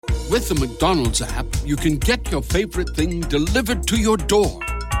With the McDonald's app, you can get your favorite thing delivered to your door.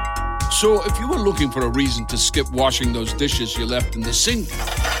 So if you were looking for a reason to skip washing those dishes you left in the sink,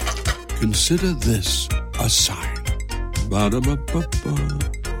 consider this a sign. Ba-da-ba-ba-ba.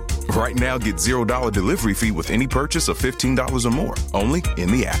 Right now, get $0 delivery fee with any purchase of $15 or more, only in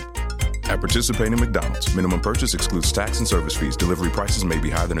the app. At participating McDonald's, minimum purchase excludes tax and service fees. Delivery prices may be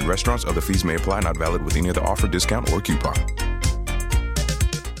higher than in restaurants. Other fees may apply, not valid with any other offer, discount, or coupon.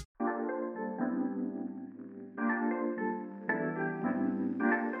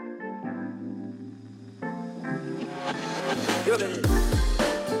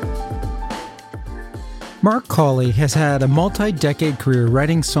 Mark Cawley has had a multi-decade career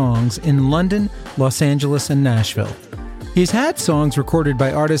writing songs in London, Los Angeles, and Nashville. He's had songs recorded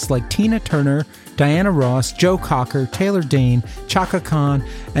by artists like Tina Turner, Diana Ross, Joe Cocker, Taylor Dayne, Chaka Khan,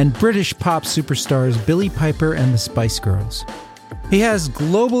 and British pop superstars Billie Piper and the Spice Girls. He has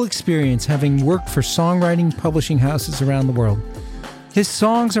global experience, having worked for songwriting publishing houses around the world. His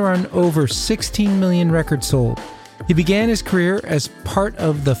songs are on over 16 million records sold. He began his career as part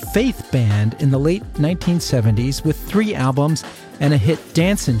of the Faith Band in the late 1970s with 3 albums and a hit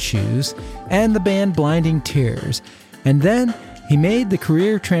Dancin' Shoes and the band Blinding Tears. And then he made the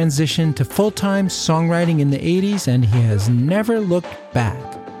career transition to full-time songwriting in the 80s, and he has never looked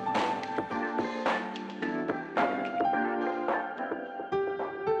back.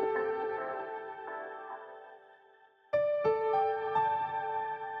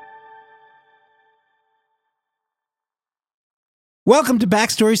 Welcome to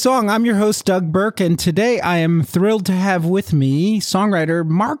Backstory Song. I'm your host, Doug Burke, and today I am thrilled to have with me songwriter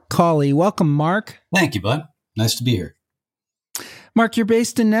Mark Cawley. Welcome, Mark. Thank you, bud. Nice to be here. Mark, you're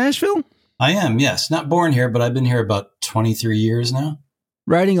based in Nashville? I am, yes. Not born here, but I've been here about 23 years now.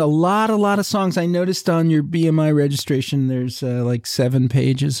 Writing a lot of songs. I noticed on your BMI registration, there's like 7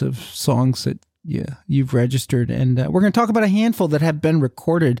 pages of songs that you've registered. And we're going to talk about a handful that have been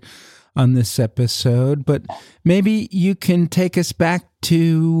recorded on this episode, but maybe you can take us back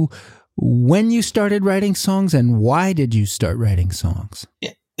to when you started writing songs and why did you start writing songs?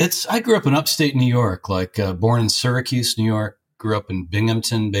 I grew up in upstate New York, born in Syracuse, New York, grew up in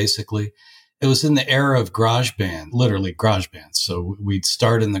Binghamton, basically. It was in the era of garage band, literally garage bands. So we'd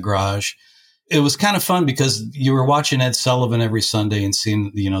start in the garage. It was kind of fun because you were watching Ed Sullivan every Sunday and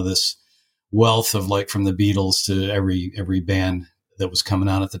seeing, this wealth of from the Beatles to every band that was coming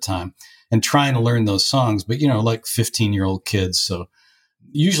out at the time and trying to learn those songs. But, 15-year-old kids. So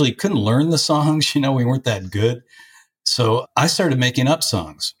usually couldn't learn the songs, we weren't that good. So I started making up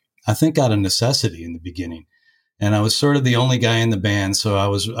songs, I think out of necessity in the beginning. And I was sort of the only guy in the band. So I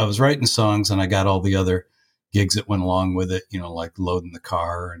was writing songs and I got all the other gigs that went along with it, like loading the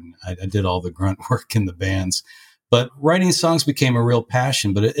car. And I did all the grunt work in the bands. But writing songs became a real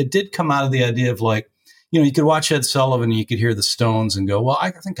passion. But it did come out of the idea of you could watch Ed Sullivan and you could hear the Stones and go, well,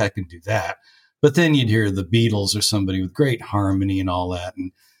 I think I can do that. But then you'd hear the Beatles or somebody with great harmony and all that.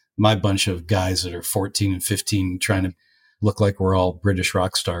 And my bunch of guys that are 14 and 15 trying to look like we're all British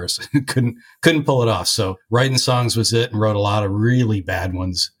rock stars couldn't pull it off. So writing songs was it, and wrote a lot of really bad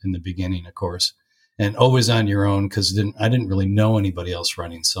ones in the beginning, of course, and always on your own because I didn't really know anybody else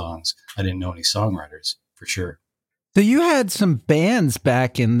writing songs. I didn't know any songwriters for sure. So you had some bands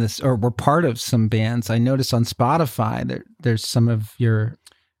back in this, or were part of some bands. I noticed on Spotify that there's some of your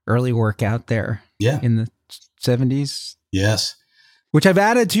early work out there. Yeah. In the 70s. Yes. Which I've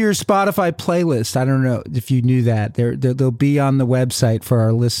added to your Spotify playlist. I don't know if you knew that. They'll be on the website for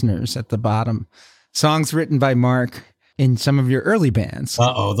our listeners at the bottom. Songs written by Mark in some of your early bands.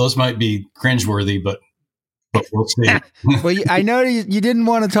 Those might be cringeworthy, but we'll see. Well, I know you didn't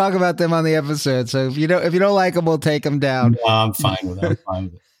want to talk about them on the episode, so if you don't like them, we'll take them down. No, I'm fine with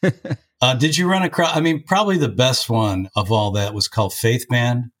it. Did you run across? Probably the best one of all that was called Faith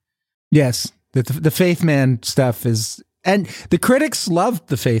Band. Yes, the Faith Man stuff is, and the critics loved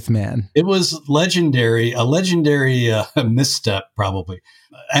the Faith Man. It was legendary, a legendary misstep, probably.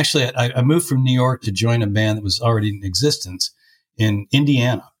 Actually, I moved from New York to join a band that was already in existence in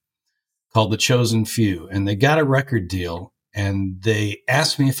Indiana, called The Chosen Few, and they got a record deal, and they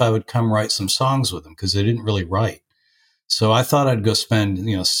asked me if I would come write some songs with them because they didn't really write. So I thought I'd go spend,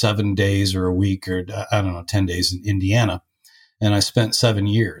 7 days or a week or 10 days in Indiana, and I spent 7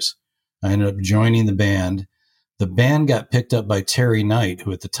 years. I ended up joining the band. The band got picked up by Terry Knight,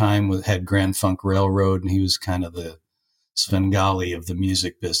 who at the time had Grand Funk Railroad, and he was kind of the Svengali of the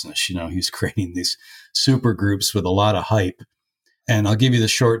music business. He was creating these super groups with a lot of hype. And I'll give you the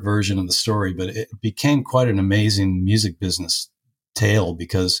short version of the story, but it became quite an amazing music business tale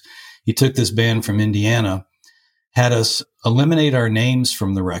because he took this band from Indiana had us eliminate our names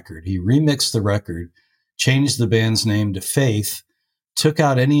from the record. He remixed the record, changed the band's name to Faith, took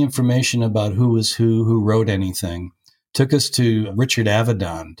out any information about who was who wrote anything, took us to Richard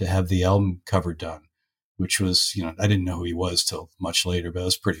Avedon to have the album cover done, which was, I didn't know who he was till much later, but it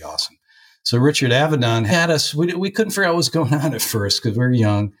was pretty awesome. So Richard Avedon had us, we couldn't figure out what was going on at first because we were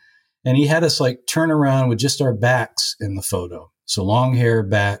young. And he had us like turn around with just our backs in the photo. So long hair,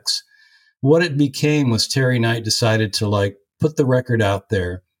 backs. What it became was Terry Knight decided to like put the record out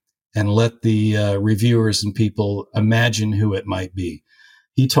there and let the reviewers and people imagine who it might be.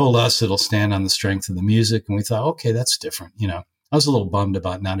 He told us it'll stand on the strength of the music. And we thought, okay, that's different. I was a little bummed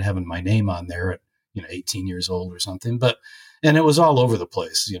about not having my name on there at, 18 years old or something, and it was all over the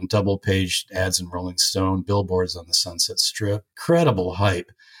place, double page ads in Rolling Stone, billboards on the Sunset Strip, incredible hype.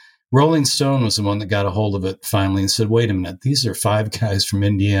 Rolling Stone was the one that got a hold of it finally and said, wait a minute, these are 5 guys from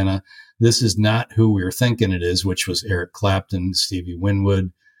Indiana. This is not who we were thinking it is, which was Eric Clapton, Stevie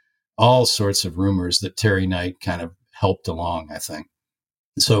Winwood, all sorts of rumors that Terry Knight kind of helped along, I think.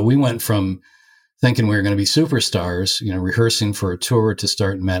 So we went from thinking we were going to be superstars, rehearsing for a tour to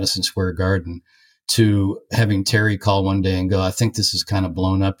start in Madison Square Garden, to having Terry call one day and go, I think this is kind of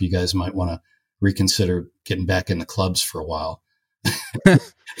blown up. You guys might want to reconsider getting back in the clubs for a while.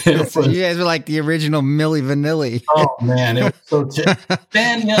 So you guys were like the original Milli Vanilli. Oh man, it was so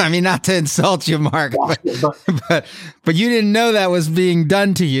I mean, not to insult you, Mark, but you didn't know that was being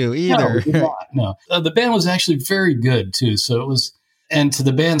done to you either. No. The band was actually very good too. So it was, and to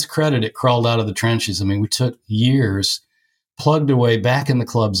the band's credit, it crawled out of the trenches. I mean, we took years, plugged away, back in the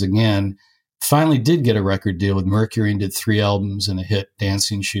clubs again. Finally did get a record deal with Mercury and did 3 albums and a hit,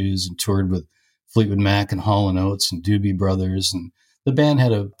 Dancing Shoes, and toured with Fleetwood Mac and Hall & Oates and Doobie Brothers. And the band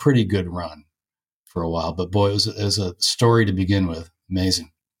had a pretty good run for a while. But boy, it was a story to begin with.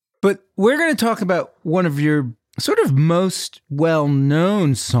 Amazing. But we're going to talk about one of your sort of most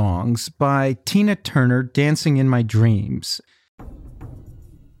well-known songs by Tina Turner, Dancing in My Dreams.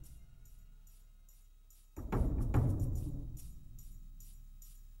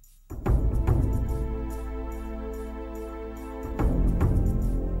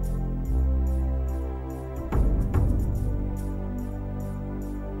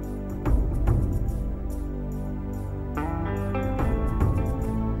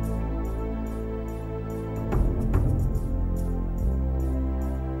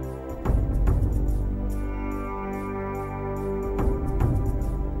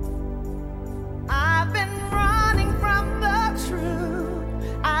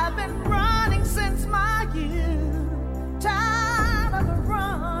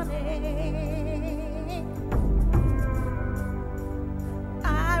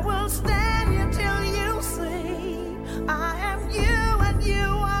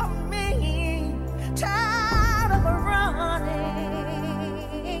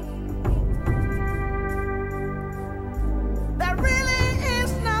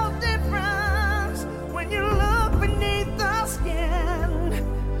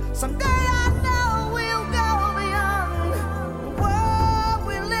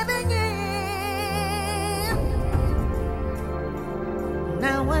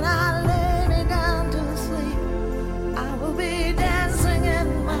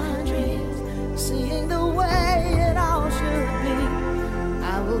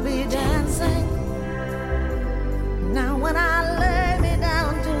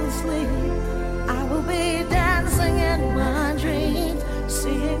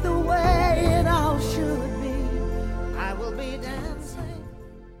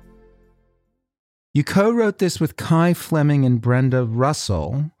 You co-wrote this with Kai Fleming and Brenda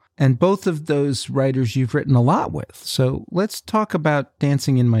Russell, and both of those writers you've written a lot with. So let's talk about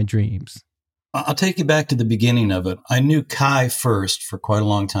Dancing in My Dreams. I'll take you back to the beginning of it. I knew Kai first for quite a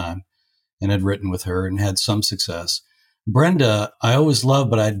long time and had written with her and had some success. Brenda, I always loved,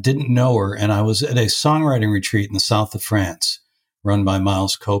 but I didn't know her. And I was at a songwriting retreat in the south of France run by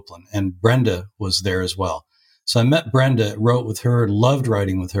Miles Copeland, and Brenda was there as well. So I met Brenda, wrote with her, loved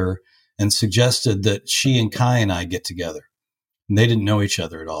writing with her, and suggested that she and Kai and I get together. And they didn't know each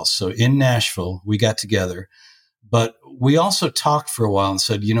other at all. So in Nashville, we got together. But we also talked for a while and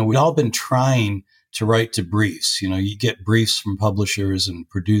said, we'd all been trying to write to briefs. You get briefs from publishers and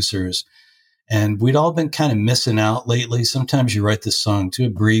producers. And we'd all been kind of missing out lately. Sometimes you write this song to a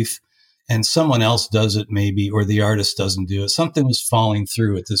brief and someone else does it maybe, or the artist doesn't do it. Something was falling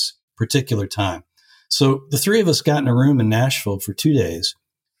through at this particular time. So the 3 of us got in a room in Nashville for 2 days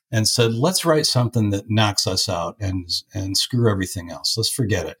and said, let's write something that knocks us out and screw everything else. Let's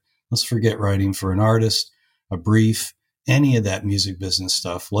forget it. Let's forget writing for an artist, a brief, any of that music business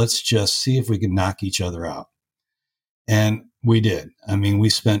stuff. Let's just see if we can knock each other out. And we did. I mean, we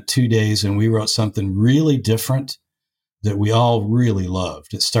spent 2 days and we wrote something really different that we all really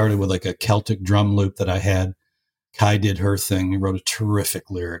loved. It started with like a Celtic drum loop that I had. Kai did her thing. He wrote a terrific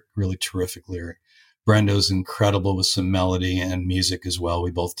lyric, really terrific lyric. Brenda's incredible with some melody and music as well.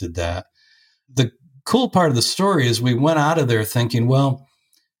 We both did that. The cool part of the story is we went out of there thinking, well,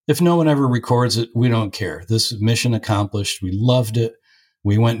 if no one ever records it, we don't care. This is mission accomplished. We loved it.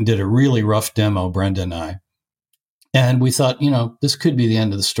 We went and did a really rough demo, Brenda and I. And we thought, this could be the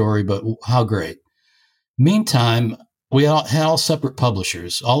end of the story, but how great. Meantime, we all had all separate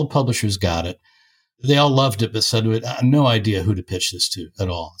publishers. All the publishers got it. They all loved it, but said we had no idea who to pitch this to at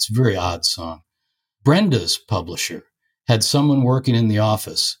all. It's a very odd song. Brenda's publisher had someone working in the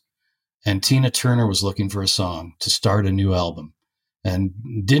office, and Tina Turner was looking for a song to start a new album and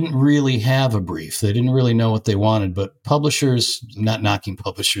didn't really have a brief. They didn't really know what they wanted, but publishers, not knocking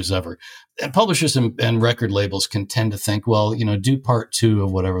publishers ever, and publishers and record labels can tend to think, well, do part 2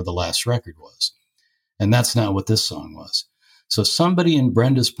 of whatever the last record was. And that's not what this song was. So somebody in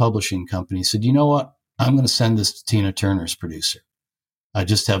Brenda's publishing company said, you know what? I'm going to send this to Tina Turner's producer. I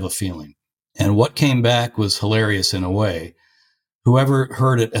just have a feeling. And what came back was hilarious in a way. Whoever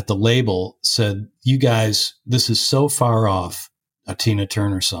heard it at the label said, you guys, this is so far off a Tina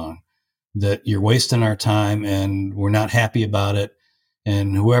Turner song that you're wasting our time and we're not happy about it.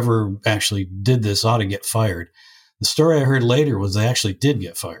 And whoever actually did this ought to get fired. The story I heard later was they actually did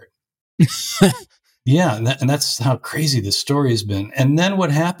get fired. Yeah, and that's how crazy this story has been. And then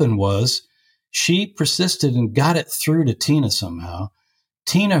what happened was she persisted and got it through to Tina somehow.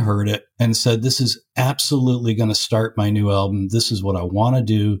 Tina heard it and said, this is absolutely going to start my new album. This is what I want to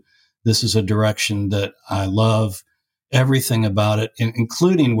do. This is a direction that I love. Everything about it,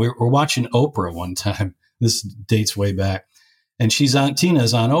 including we're watching Oprah one time. This dates way back. And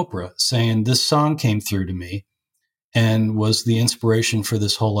Tina's on Oprah saying this song came through to me and was the inspiration for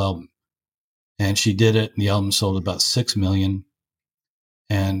this whole album. And she did it. And the album sold about 6 million.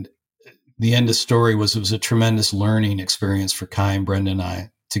 And the end of the story was it was a tremendous learning experience for Kai and Brenda and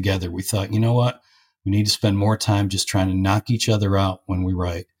I together. We thought, you know what? We need to spend more time just trying to knock each other out when we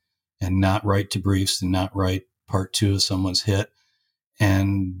write and not write to briefs and not write part 2 of someone's hit.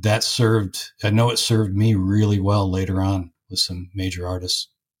 And that I know it served me really well later on with some major artists.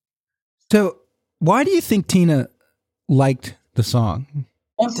 So why do you think Tina liked the song?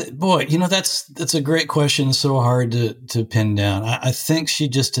 Boy, that's a great question. So hard to pin down. I think she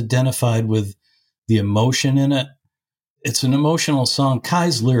just identified with the emotion in it. It's an emotional song.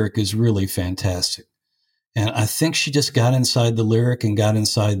 Kai's lyric is really fantastic. And I think she just got inside the lyric and got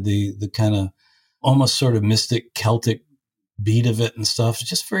inside the kind of almost sort of mystic Celtic beat of it and stuff. It's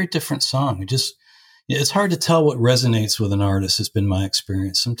just a very different song. It's hard to tell what resonates with an artist. It's been my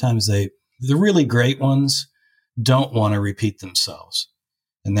experience. Sometimes the really great ones don't want to repeat themselves.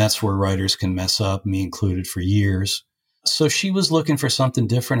 And that's where writers can mess up, me included, for years. So she was looking for something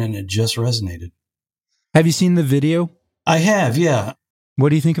different and it just resonated. Have you seen the video? I have, yeah. What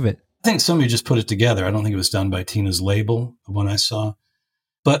do you think of it? I think somebody just put it together. I don't think it was done by Tina's label, the one I saw.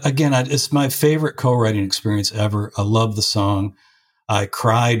 But again, it's my favorite co-writing experience ever. I love the song. I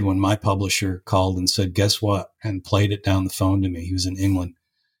cried when my publisher called and said, guess what? And played it down the phone to me. He was in England.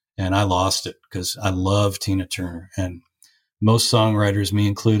 And I lost it because I love Tina Turner. And most songwriters, me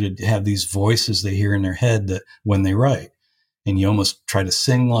included, have these voices they hear in their head that when they write, and you almost try to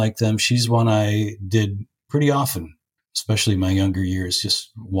sing like them. She's one I did pretty often, especially in my younger years,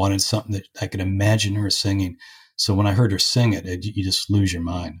 just wanted something that I could imagine her singing. So when I heard her sing it, you just lose your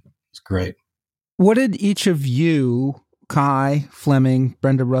mind. It's great. What did each of you, Kai, Fleming,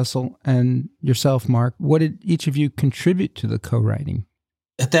 Brenda Russell, and yourself, Mark, what did each of you contribute to the co-writing?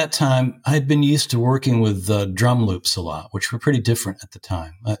 At that time, I had been used to working with drum loops a lot, which were pretty different at the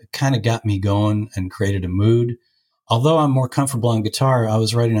time. It kind of got me going and created a mood. Although I'm more comfortable on guitar, I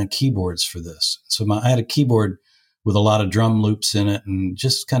was writing on keyboards for this. So I had a keyboard with a lot of drum loops in it and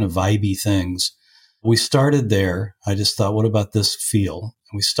just kind of vibey things. We started there. I just thought, what about this feel?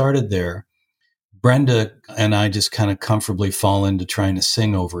 And we started there. Brenda and I just kind of comfortably fall into trying to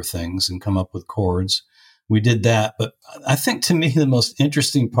sing over things and come up with chords. We did that. But I think to me, the most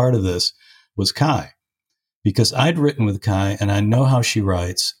interesting part of this was Kai, because I'd written with Kai and I know how she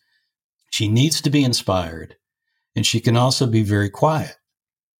writes. She needs to be inspired and she can also be very quiet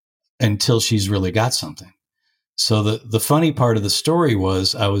until she's really got something. So the funny part of the story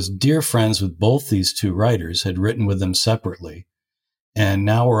was I was dear friends with both these two writers, had written with them separately. And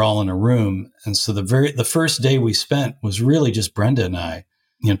now we're all in a room. And so the first day we spent was really just Brenda and I,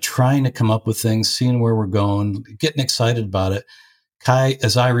 trying to come up with things, seeing where we're going, getting excited about it. Kai,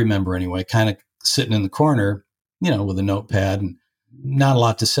 as I remember anyway, kind of sitting in the corner, with a notepad and not a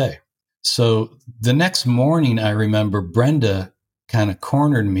lot to say. So the next morning, I remember Brenda kind of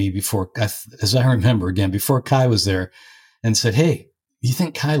cornered me before Kai was there and said, "Hey, you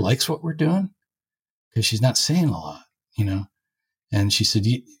think Kai likes what we're doing? Because she's not saying a lot, And she said,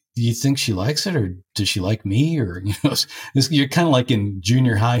 do you think she likes it, or does she like me? Or, you're kind of like in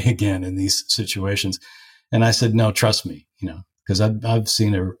junior high again in these situations. And I said, no, trust me, because I've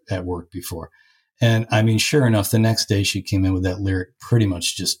seen her at work before. And I mean, sure enough, the next day she came in with that lyric pretty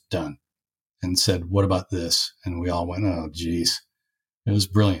much just done and said, what about this? And we all went, oh, geez. It was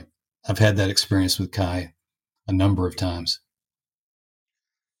brilliant. I've had that experience with Kai a number of times.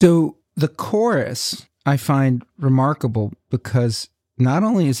 So the chorus I find remarkable because not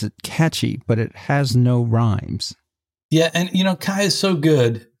only is it catchy, but it has no rhymes. Yeah, and Kai is so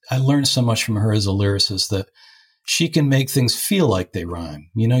good. I learned so much from her as a lyricist that she can make things feel like they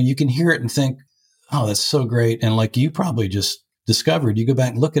rhyme. You can hear it and think, oh, that's so great. And like you probably just discovered, you go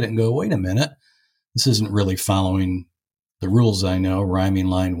back and look at it and go, wait a minute, this isn't really following the rules I know, rhyming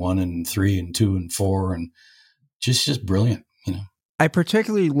line 1 and 3 and 2 and 4, and just brilliant, I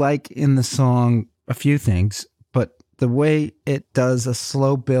particularly like in the song a few things, but the way it does a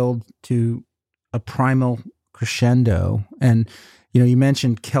slow build to a primal crescendo. And, you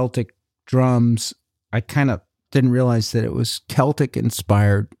mentioned Celtic drums. I kind of didn't realize that it was Celtic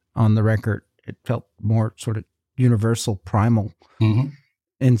inspired on the record. It felt more sort of universal, primal,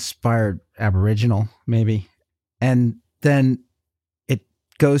 inspired Aboriginal, maybe. And then it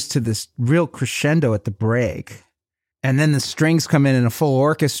goes to this real crescendo at the break. And then the strings come in a full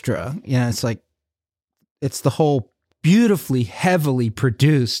orchestra. It's like, it's the whole beautifully, heavily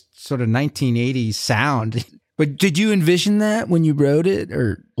produced sort of 1980s sound. But did you envision that when you wrote it?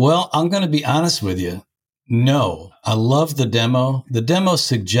 Or? Well, I'm going to be honest with you. No, I love the demo. The demo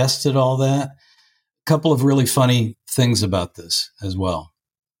suggested all that. A couple of really funny things about this as well.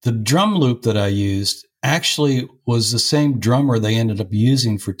 The drum loop that I used actually was the same drummer they ended up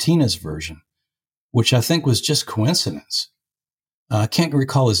using for Tina's version, which I think was just coincidence. I can't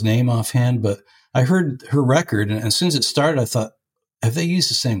recall his name offhand, but I heard her record, and as soon as it started, I thought, have they used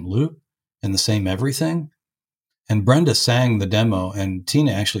the same loop and the same everything? And Brenda sang the demo, and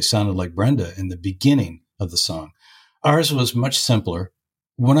Tina actually sounded like Brenda in the beginning of the song. Ours was much simpler.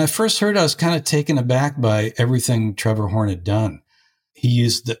 When I first heard it, I was kind of taken aback by everything Trevor Horn had done. He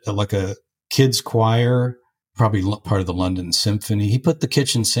used like a kids choir, probably part of the London Symphony. He put the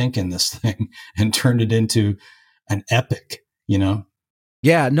kitchen sink in this thing and turned it into an epic,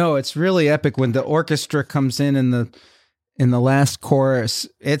 Yeah, no, it's really epic when the orchestra comes in the last chorus.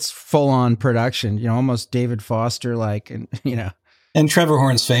 It's full on production, almost David Foster like, and And Trevor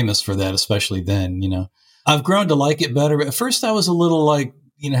Horn's famous for that, especially then, I've grown to like it better. But at first I was a little like,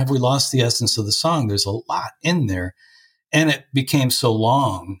 have we lost the essence of the song? There's a lot in there. And it became so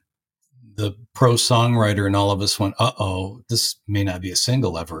long. The pro songwriter and all of us went, uh-oh, this may not be a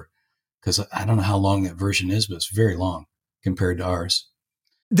single ever. Because I don't know how long that version is, but it's very long compared to ours.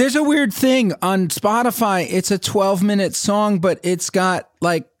 There's a weird thing on Spotify. It's a 12-minute song, but it's got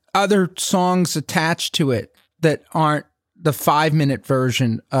like other songs attached to it that aren't the 5-minute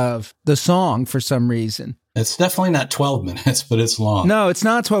version of the song for some reason. It's definitely not 12 minutes, but it's long. No, it's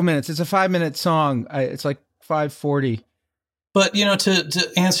not 12 minutes. It's a 5-minute song. It's like 5:40. But,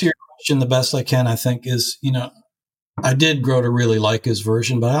 to answer your question the best I can, I think is, I did grow to really like his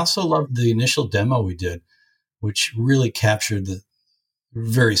version, but I also loved the initial demo we did, which really captured the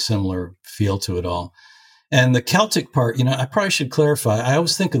very similar feel to it all. And the Celtic part, I probably should clarify. I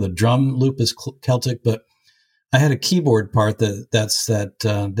always think of the drum loop as Celtic, but I had a keyboard part that's that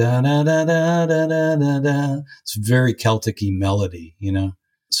da da da da da da da da. It's very Celtic-y melody,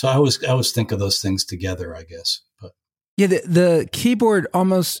 So I always think of those things together, I guess. But yeah, the keyboard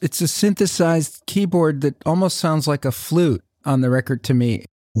it's a synthesized keyboard that almost sounds like a flute on the record to me.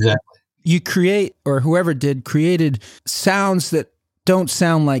 Exactly. You created sounds that don't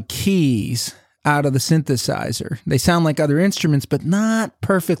sound like keys out of the synthesizer. They sound like other instruments, but not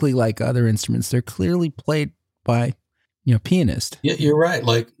perfectly like other instruments. They're clearly played by, pianist. Yeah, you're right.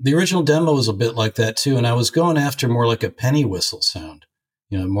 Like the original demo was a bit like that too. And I was going after more like a penny whistle sound,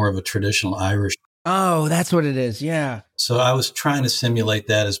 more of a traditional Irish. Oh, that's what it is. Yeah. So I was trying to simulate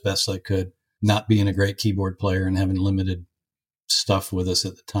that as best I could, not being a great keyboard player and having limited stuff with us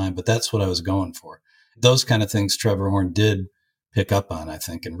at the time. But that's what I was going for. Those kind of things Trevor Horn did pick up on, I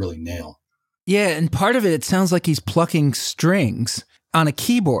think, and really nail. Yeah, and part of it sounds like he's plucking strings on a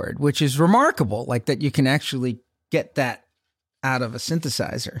keyboard, which is remarkable, like that you can actually get that out of a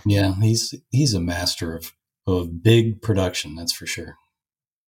synthesizer. Yeah, he's a master of big production, that's for sure.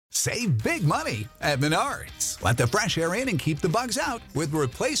 Save big money at Menards. Let the fresh air in and keep the bugs out with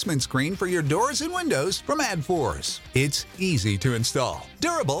replacement screen for your doors and windows from AdForce. It's easy to install,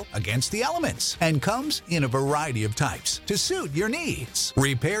 durable against the elements, and comes in a variety of types to suit your needs.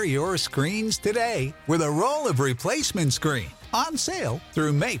 Repair your screens today with a roll of replacement screen on sale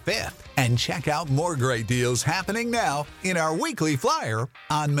through May 5th. And check out more great deals happening now in our weekly flyer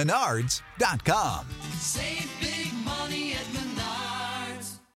on Menards.com. Save big money at Menards.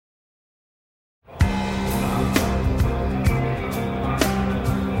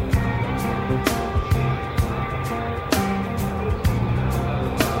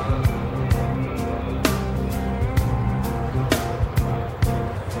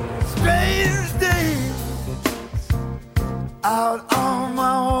 Strange days out on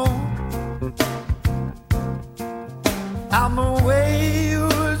my own. I'm a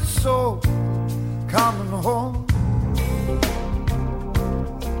wayward soul coming home.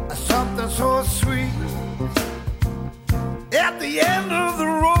 Something so sweet at the end of the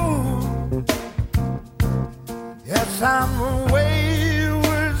road. Yes, I'm a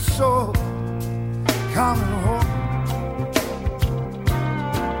wayward soul coming home.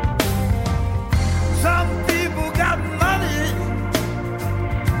 Some people got money,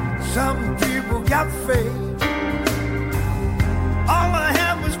 some people got faith. All I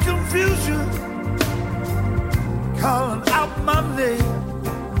had was confusion, calling out my name.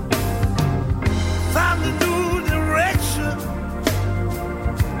 Found a new direction,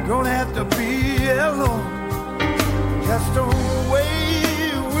 don't have to be alone. Just a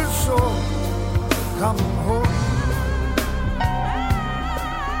wayward soul coming home.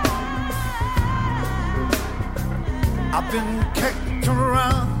 I've been kicked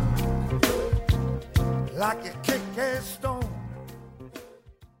around like a kick-ass stone.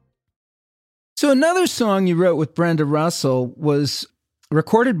 So another song you wrote with Brenda Russell was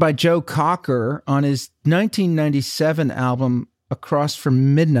recorded by Joe Cocker on his 1997 album Across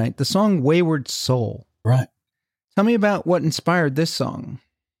from Midnight, the song Wayward Soul. Right. Tell me about what inspired this song.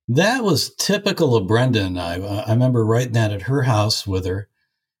 That was typical of Brenda and I. I remember writing that at her house with her.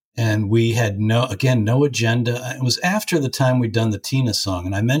 And we had no agenda. It was after the time we'd done the Tina song.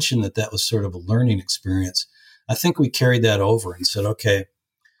 And I mentioned that was sort of a learning experience. I think we carried that over and said, okay,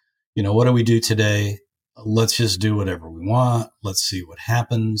 what do we do today? Let's just do whatever we want. Let's see what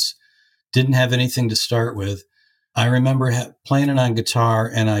happens. Didn't have anything to start with. I remember playing it on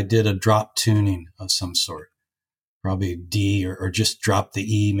guitar, and I did a drop tuning of some sort, probably D or just drop the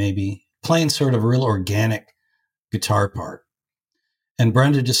E maybe, playing sort of a real organic guitar part. And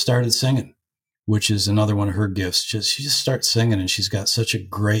Brenda just started singing, which is another one of her gifts. She just starts singing, and she's got such a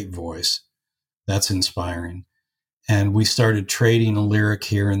great voice. That's inspiring. And we started trading a lyric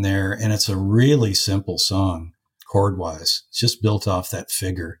here and there, and it's a really simple song, chord-wise. It's just built off that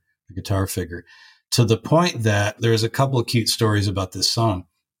figure, the guitar figure, to the point that there's a couple of cute stories about this song.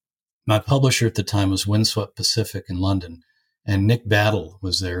 My publisher at the time was Windswept Pacific in London, and Nick Battle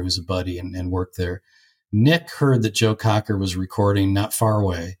was there, who's a buddy and worked there. Nick heard that Joe Cocker was recording not far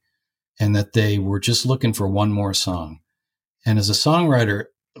away and that they were just looking for one more song. And as a songwriter,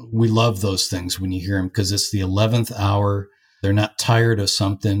 we love those things when you hear them because it's the 11th hour. They're not tired of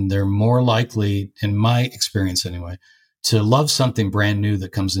something. They're more likely, in my experience anyway, to love something brand new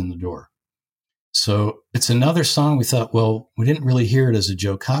that comes in the door. So it's another song we thought, well, we didn't really hear it as a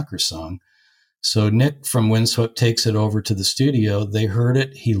Joe Cocker song. So Nick from Windswept takes it over to the studio. They heard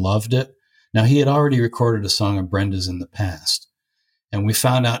it. He loved it. Now, he had already recorded a song of Brenda's in the past, and we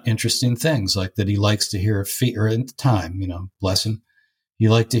found out interesting things like that he likes to hear or at the time, bless him, he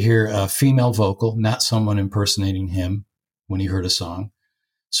liked to hear a female vocal, not someone impersonating him when he heard a song.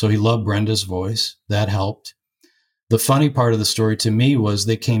 So he loved Brenda's voice. That helped. The funny part of the story to me was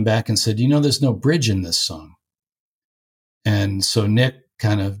they came back and said, there's no bridge in this song. And so Nick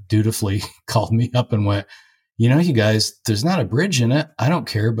kind of dutifully called me up and went, you guys, there's not a bridge in it. I don't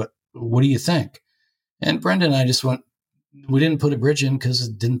care, but what do you think? And Brenda and I just went, we didn't put a bridge in because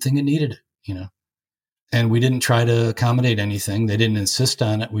I didn't think it needed it, And we didn't try to accommodate anything. They didn't insist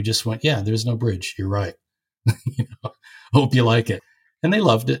on it. We just went, yeah, there's no bridge. You're right. Hope you like it. And they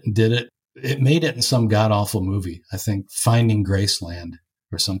loved it and did it. It made it in some god-awful movie. I think Finding Graceland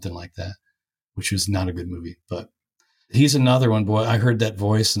or something like that, which was not a good movie. But he's another one, boy. I heard that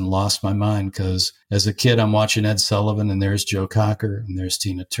voice and lost my mind because as a kid, I'm watching Ed Sullivan and there's Joe Cocker and there's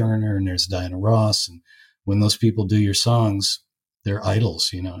Tina Turner and there's Diana Ross. And when those people do your songs, they're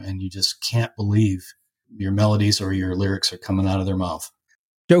idols, and you just can't believe your melodies or your lyrics are coming out of their mouth.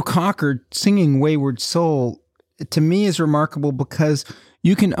 Joe Cocker singing Wayward Soul, to me, is remarkable because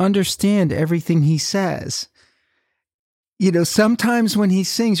you can understand everything he says. sometimes when he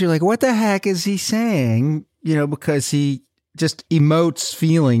sings, you're like, what the heck is he saying? Because he just emotes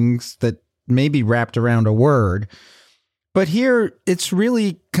feelings that may be wrapped around a word. But here, it's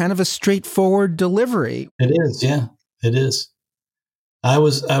really kind of a straightforward delivery. It is, yeah, it is. I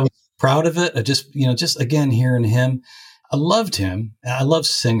was proud of it. I just again, hearing him, I loved him. I love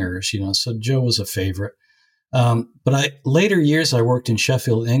singers, so Joe was a favorite. But later years, I worked in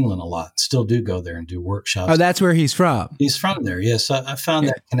Sheffield, England a lot. Still do go there and do workshops. Oh, that's where he's from. He's from there. Yes. I found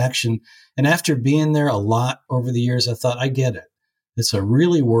that connection. And after being there a lot over the years, I thought, I get it. It's a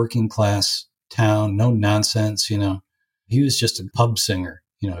really working class town. No nonsense. He was just a pub singer,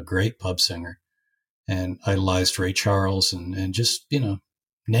 a great pub singer, and idolized Ray Charles and just,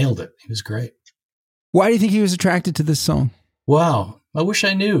 nailed it. He was great. Why do you think he was attracted to this song? Wow. I wish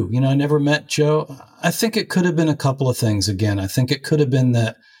I knew. I never met Joe. I think it could have been a couple of things. Again, I think it could have been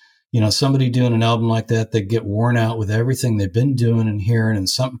that, somebody doing an album like that, they get worn out with everything they've been doing and hearing, and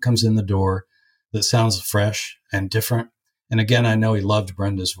something comes in the door that sounds fresh and different. And again, I know he loved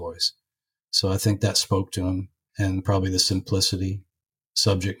Brenda's voice. So I think that spoke to him, and probably the simplicity,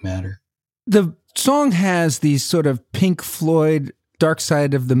 subject matter. The song has these sort of Pink Floyd, Dark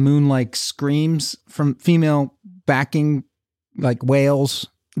Side of the Moon-like screams from female backing, like wails.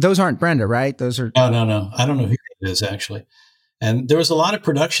 Those aren't Brenda, right? Those are... No. I don't know who it is, actually. And there was a lot of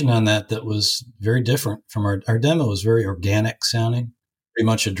production on that was very different from our demo. Was very organic sounding, pretty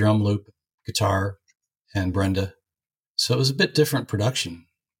much a drum loop, guitar, and Brenda. So it was a bit different production.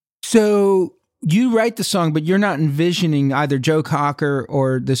 So you write the song, but you're not envisioning either Joe Cocker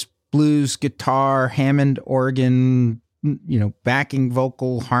or this blues guitar, Hammond organ, backing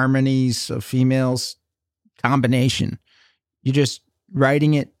vocal harmonies of females combination. You're just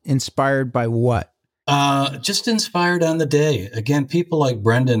writing it inspired by what? Just inspired on the day. Again, people like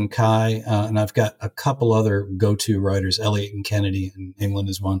Brenda and Kai, and I've got a couple other go-to writers, Elliot and Kennedy in England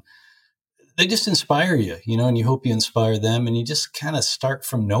is one. They just inspire you, and you hope you inspire them, and you just kind of start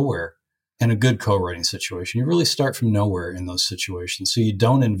from nowhere in a good co-writing situation. You really start from nowhere in those situations. So you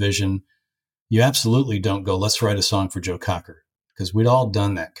don't envision, you absolutely don't go, let's write a song for Joe Cocker, because we'd all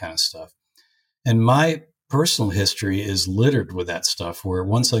done that kind of stuff. And my personal history is littered with that stuff, where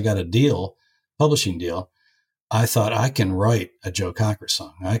once I got a publishing deal, I thought I can write a Joe Cocker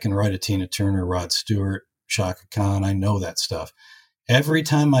song. I can write a Tina Turner, Rod Stewart, Chaka Khan. I know that stuff. Every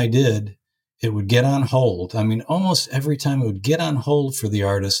time I did, it would get on hold. I mean, almost every time it would get on hold for the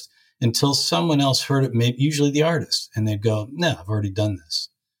artist until someone else heard it, maybe usually the artist, and they'd go, no, I've already done this.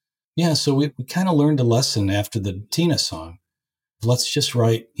 Yeah, so we kind of learned a lesson after the Tina song. Let's just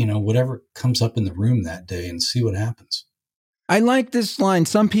write, whatever comes up in the room that day and see what happens. I like this line.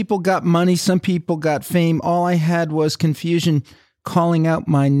 Some people got money, some people got fame. All I had was confusion calling out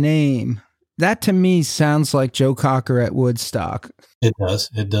my name. That to me sounds like Joe Cocker at Woodstock. It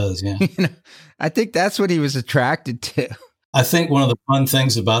does, yeah. I think that's what he was attracted to. I think one of the fun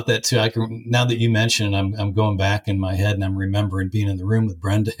things about that too, now that you mention it, I'm going back in my head and I'm remembering being in the room with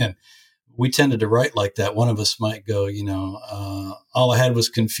Brenda, and we tended to write like that. One of us might go, all I had was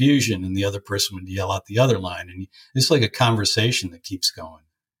confusion, and the other person would yell out the other line, and it's like a conversation that keeps going.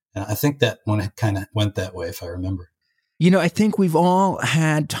 And I think that one kind of went that way, if I remember. I think we've all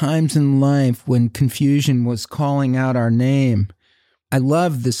had times in life when confusion was calling out our name. I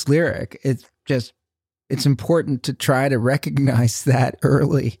love this lyric. It's important to try to recognize that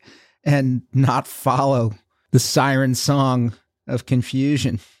early and not follow the siren song of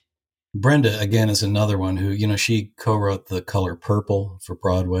confusion. Brenda, again, is another one who, she co-wrote The Color Purple for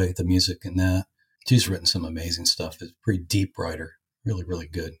Broadway, the music in that. She's written some amazing stuff. She's a pretty deep writer. Really, really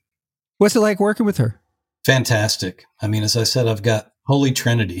good. What's it like working with her? Fantastic. I mean, as I said, I've got Holy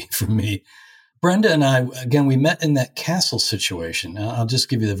Trinity for me. Brenda and I, again, we met in that castle situation. I'll just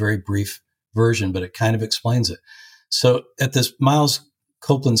give you the very brief version, but it kind of explains it. So at this Miles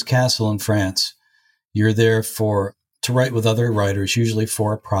Copeland's castle in France, you're there to write with other writers, usually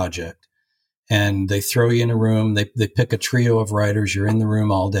for a project. And they throw you in a room. They pick a trio of writers. You're in the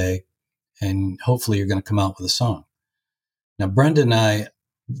room all day, and hopefully you're going to come out with a song. Now, Brenda and I,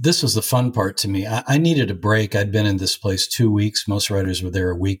 this was the fun part to me. I needed a break. I'd been in this place 2 weeks. Most writers were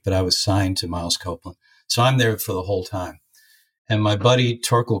there a week, but I was signed to Miles Copeland. So I'm there for the whole time. And my buddy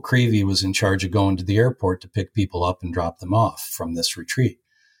Torkel Creevy was in charge of going to the airport to pick people up and drop them off from this retreat.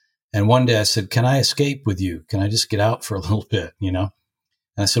 And one day I said, can I escape with you? Can I just get out for a little bit, And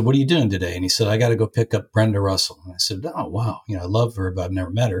I said, what are you doing today? And he said, I got to go pick up Brenda Russell. And I said, oh, wow. I love her, but I've never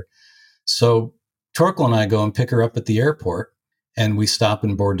met her. So Torkel and I go and pick her up at the airport, and we stop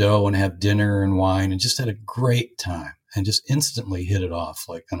in Bordeaux and have dinner and wine and just had a great time and just instantly hit it off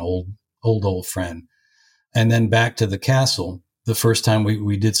like an old friend. And then back to the Castle. The first time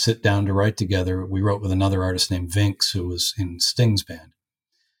we did sit down to write together, we wrote with another artist named Vinx, who was in Sting's band.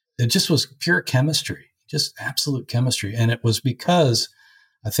 It just was pure chemistry, just absolute chemistry. And it was because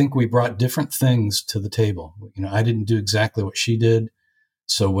I think we brought different things to the table. I didn't do exactly what she did.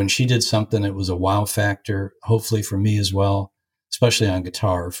 So when she did something, it was a wow factor, hopefully for me as well, especially on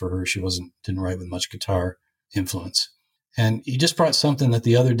guitar. For her, she didn't write with much guitar influence. And he just brought something that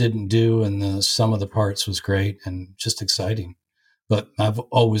the other didn't do. And the sum of the parts was great and just exciting. But I've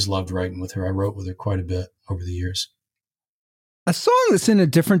always loved writing with her. I wrote with her quite a bit over the years. A song that's in a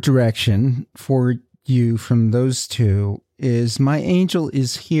different direction for you from those two is My Angel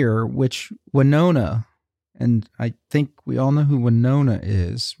Is Here, which Winona, and I think we all know who Winona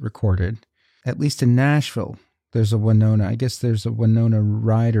is, recorded, at least in Nashville. There's a Winona. I guess there's a Winona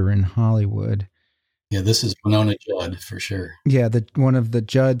Ryder in Hollywood. Yeah, this is Winona Judd for sure. Yeah, one of the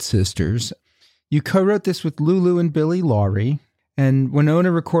Judd sisters. You co-wrote this with Lulu and Billy Laurie, and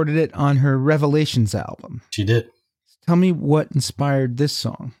Winona recorded it on her Revelations album. She did. Tell me what inspired this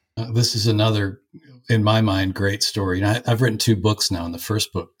song. This is another, in my mind, great story. And I've written 2 books now, and the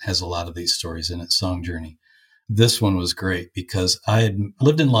first book has a lot of these stories in it, Song Journey. This one was great because I had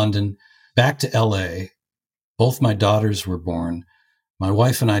lived in London, back to LA. Both my daughters were born. My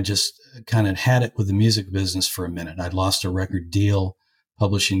wife and I just kind of had it with the music business for a minute. I'd lost a record deal.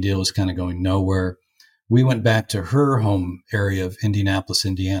 Publishing deal was kind of going nowhere. We went back to her home area of Indianapolis,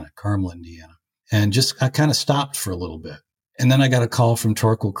 Indiana, Carmel, Indiana, and I kind of stopped for a little bit. And then I got a call from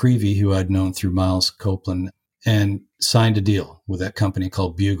Torquil Creevy, who I'd known through Miles Copeland, and signed a deal with that company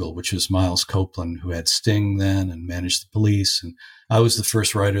called Bugle, which was Miles Copeland, who had Sting then and managed the Police. And I was the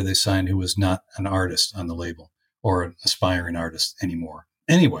first writer they signed who was not an artist on the label or an aspiring artist anymore.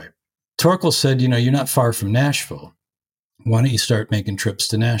 Anyway, Torquil said, you're not far from Nashville. Why don't you start making trips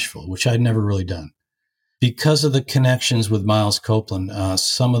to Nashville, which I'd never really done. Because of the connections with Miles Copeland,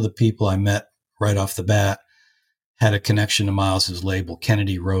 some of the people I met right off the bat had a connection to Miles's label,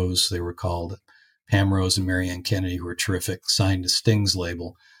 Kennedy Rose, they were called. Pam Rose and Marianne Kennedy, who were terrific, signed to Sting's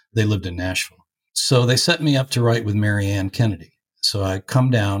label. They lived in Nashville. So they set me up to write with Marianne Kennedy. So I come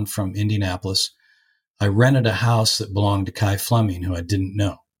down from Indianapolis. I rented a house that belonged to Kai Fleming, who I didn't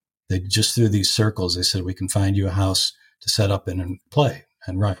know. They just through these circles, they said, we can find you a house to set up in and play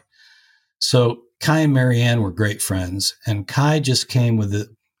and write. So Kai and Marianne were great friends, and Kai just came with the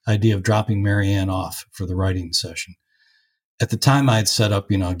idea of dropping Marianne off for the writing session. At the time, I had set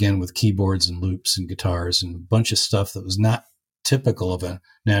up, again, with keyboards and loops and guitars and a bunch of stuff that was not typical of a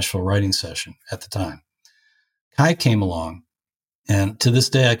Nashville writing session at the time. Kai came along, and to this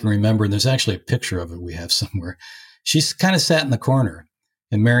day, I can remember, and there's actually a picture of it we have somewhere. She's kind of sat in the corner,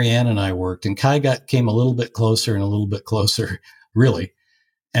 and Marianne and I worked, and Kai came a little bit closer and a little bit closer, really,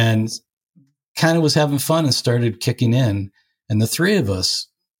 and kind of was having fun and started kicking in. And the three of us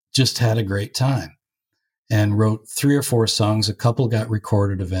just had a great time and wrote 3 or 4 songs. A couple got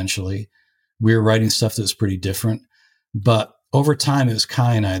recorded eventually. We were writing stuff that was pretty different. But over time, it was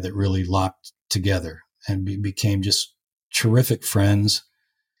Kai and I that really locked together and became just terrific friends.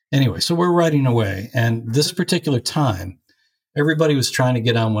 Anyway, so we're writing away. And this particular time, everybody was trying to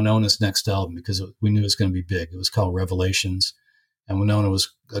get on Winona's next album because we knew it was going to be big. It was called Revelations. And Winona was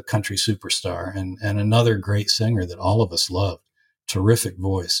a country superstar and another great singer that all of us loved. Terrific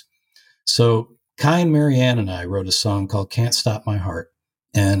voice. So Kai and Marianne and I wrote a song called Can't Stop My Heart.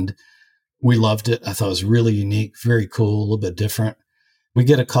 And we loved it. I thought it was really unique, very cool, a little bit different. We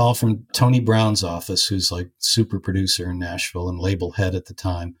get a call from Tony Brown's office, who's like super producer in Nashville and label head at the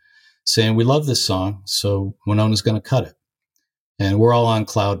time, saying, we love this song, so Winona's going to cut it. And we're all on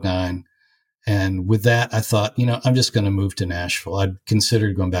cloud 9. And with that, I thought, I'm just going to move to Nashville. I'd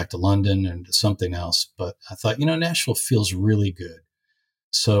considered going back to London and something else, but I thought, Nashville feels really good.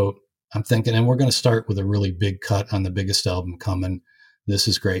 So I'm thinking, and we're going to start with a really big cut on the biggest album coming. This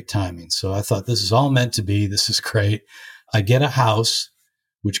is great timing. So I thought, this is all meant to be. This is great. I get a house,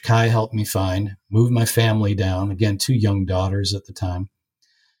 which Kai helped me find, move my family down. Again, 2 young daughters at the time.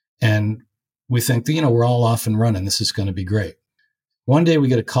 And we think, we're all off and running. This is going to be great. One day we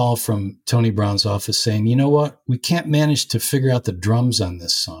get a call from Tony Brown's office saying, you know what? We can't manage to figure out the drums on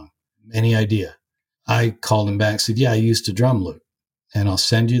this song. Any idea? I called him back and said, yeah, I used a drum loop and I'll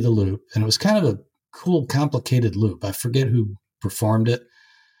send you the loop. And it was kind of a cool, complicated loop. I forget who performed it,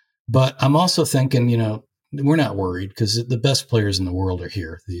 but I'm also thinking, we're not worried because the best players in the world are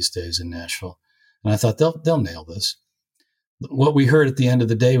here these days in Nashville. And I thought they'll nail this. What we heard at the end of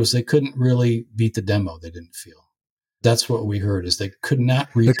the day was they couldn't really beat the demo. They didn't feel. That's what we heard is they could not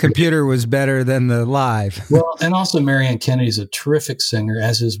recreate. The computer was better than the live. Well, and also Marianne Kennedy's a terrific singer,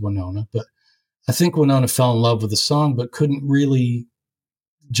 as is Winona. But I think Winona fell in love with the song, but couldn't really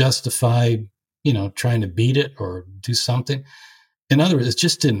justify, trying to beat it or do something. In other words, it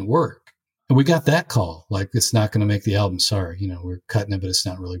just didn't work. And we got that call, like, it's not going to make the album. Sorry, we're cutting it, but it's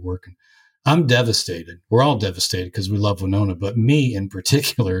not really working. I'm devastated. We're all devastated because we love Winona, but me in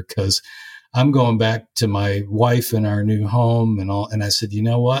particular, because I'm going back to my wife and our new home and all. And I said, you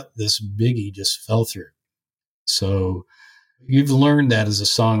know what? This biggie just fell through. So you've learned that as a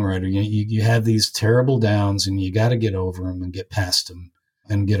songwriter. You have these terrible downs and you got to get over them and get past them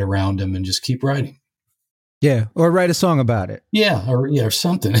and get around them and just keep writing. Yeah. Or write a song about it. Yeah. Or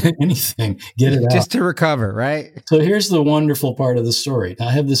something, anything, get it out. Just to recover, right? So here's the wonderful part of the story.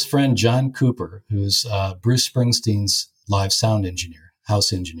 I have this friend, John Cooper, who's Bruce Springsteen's live sound engineer,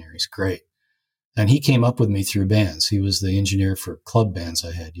 house engineer. He's great. And he came up with me through bands. He was the engineer for club bands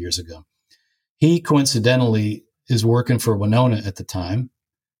I had years ago. He coincidentally is working for Winona at the time.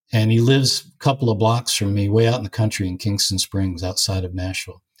 And he lives a couple of blocks from me, way out in the country in Kingston Springs, outside of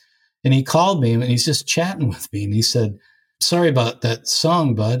Nashville. And he called me and he's just chatting with me. And he said, sorry about that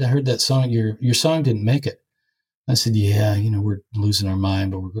song, bud. I heard that song. Your song didn't make it. I said, yeah, we're losing our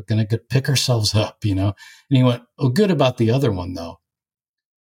mind, but we're going to pick ourselves up, And he went, oh, good about the other one, though.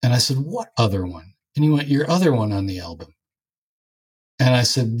 And I said, what other one? And he went, your other one on the album. And I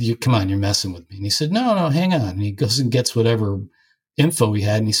said, come on, you're messing with me. And he said, no, hang on. And he goes and gets whatever info he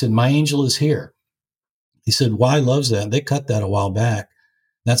had. And he said, My Angel Is Here. He said, Why loves that. They cut that a while back.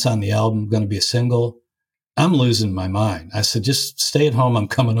 That's on the album, going to be a single. I'm losing my mind. I said, just stay at home. I'm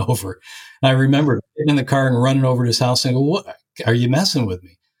coming over. And I remember getting in the car and running over to his house and go, what? Are you messing with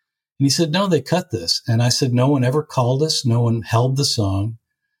me? And he said, no, they cut this. And I said, no one ever called us. No one held the song.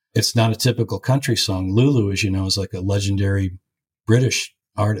 It's not a typical country song. Lulu, as you know, is like a legendary British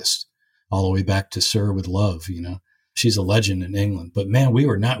artist all the way back to Sir with Love. She's a legend in England. But man, we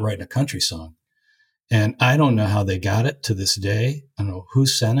were not writing a country song. And I don't know how they got it to this day. I don't know who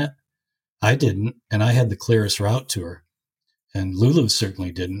sent it. I didn't. And I had the clearest route to her. And Lulu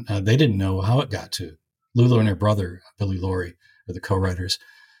certainly didn't. They didn't know how it got to. Lulu and her brother, Billy Laurie, are the co-writers.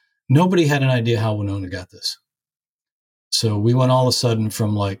 Nobody had an idea how Winona got this. So we went all of a sudden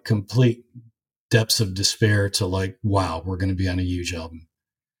from like complete depths of despair to like, wow, we're going to be on a huge album.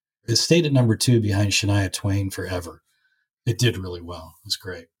 It stayed at number 2 behind Shania Twain forever. It did really well. It was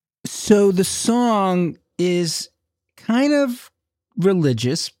great. So the song is kind of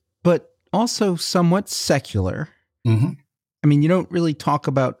religious, but also somewhat secular. Mm-hmm. I mean, you don't really talk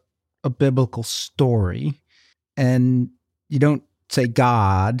about a biblical story and you don't say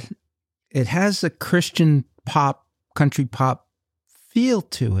God. It has a Christian pop, country pop feel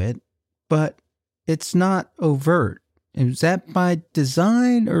to it, but it's not overt. Is that by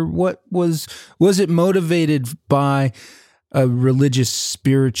design, or what was it motivated by a religious,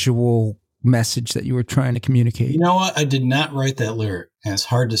 spiritual message that you were trying to communicate? You know what? I did not write that lyric, and it's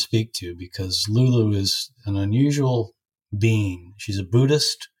hard to speak to because Lulu is an unusual being. She's a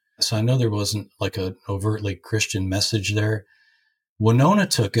Buddhist, so I know there wasn't like an overtly Christian message there. Winona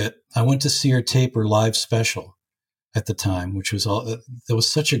took it. I went to see her tape her live special at the time, which was there was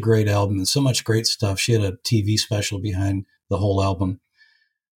such a great album and so much great stuff. She had a TV special behind the whole album.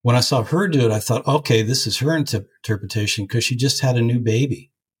 When I saw her do it, I thought, okay, this is her interpretation because she just had a new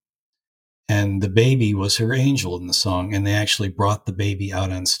baby. And the baby was her angel in the song. And they actually brought the baby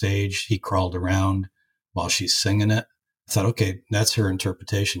out on stage. He crawled around while she's singing it. I thought, okay, that's her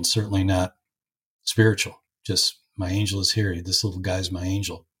interpretation. Certainly not spiritual. Just my angel is here. This little guy's my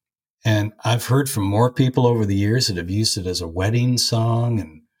angel. And I've heard from more people over the years that have used it as a wedding song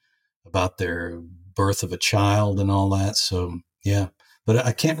and about their birth of a child and all that. So, yeah. But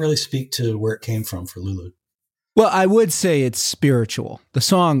I can't really speak to where it came from for Lulu. Well, I would say it's spiritual. The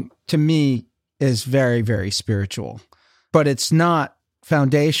song, to me, is very, very spiritual. But it's not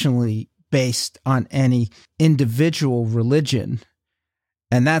foundationally based on any individual religion.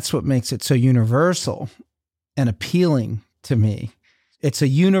 And that's what makes it so universal and appealing to me. It's a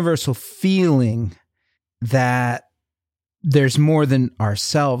universal feeling that there's more than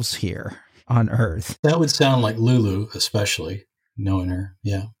ourselves here on Earth. That would sound like Lulu, especially, knowing her.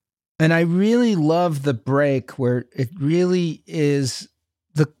 Yeah. And I really love the break where it really is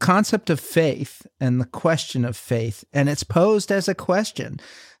the concept of faith and the question of faith. And it's posed as a question.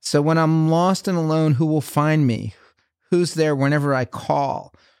 So when I'm lost and alone, who will find me? Who's there whenever I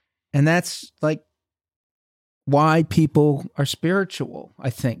call? And that's like why people are spiritual,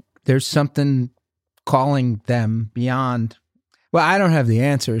 I think. There's something calling them beyond. Well, I don't have the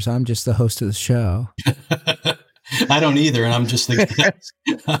answers. I'm just the host of the show. I don't either, and I'm just thinking.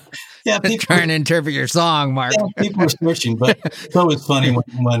 Yeah, people trying to interpret your song, Mark. Yeah, people are searching, but it's always funny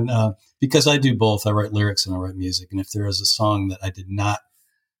when because I do both. I write lyrics and I write music. And if there is a song that I did not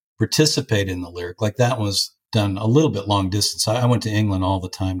participate in the lyric, like that was done a little bit long distance. I went to England all the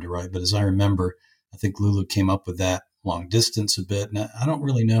time to write, but as I remember, I think Lulu came up with that long distance a bit. And I don't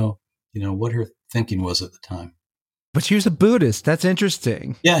really know, what her thinking was at the time. But she was a Buddhist. That's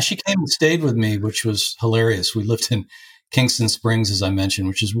interesting. Yeah, she came and stayed with me, which was hilarious. We lived in Kingston Springs, as I mentioned,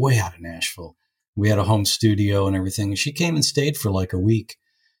 which is way out of Nashville. We had a home studio and everything. And she came and stayed for like a week.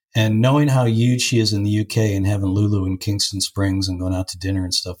 And knowing how huge she is in the UK and having Lulu in Kingston Springs and going out to dinner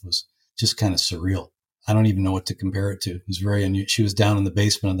and stuff was just kind of surreal. I don't even know what to compare it to. It was very unusual. She was down in the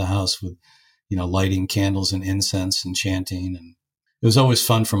basement of the house with, lighting candles and incense and chanting. And it was always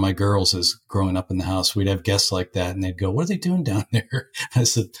fun for my girls as growing up in the house. We'd have guests like that and they'd go, "What are they doing down there?" I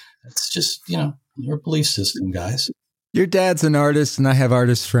said, "It's just, their belief system, guys." Your dad's an artist and I have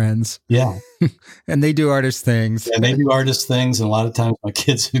artist friends. Yeah. And they do artist things. And they do artist things. And a lot of times my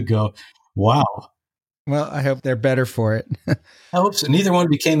kids would go, "Wow." Well, I hope they're better for it. I hope so. Neither one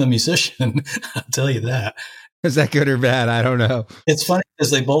became a musician. I'll tell you that. Is that good or bad? I don't know. It's funny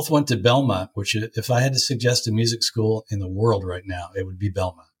because they both went to Belmont, which if I had to suggest a music school in the world right now, it would be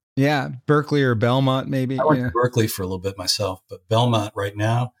Belmont. Yeah. Berkeley or Belmont, maybe. I went to Berkeley for a little bit myself, but Belmont right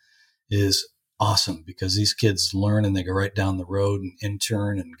now is awesome because these kids learn and they go right down the road and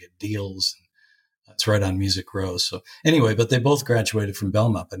intern and get deals. It's right on Music Row. So anyway, but they both graduated from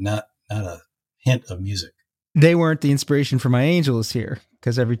Belmont, but not a hint of music. They weren't the inspiration for My Angel Is Here,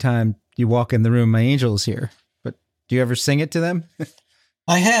 because every time you walk in the room, My Angel is here. But do you ever sing it to them?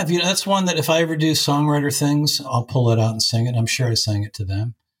 I have. That's one that if I ever do songwriter things, I'll pull it out and sing it. I'm sure I sang it to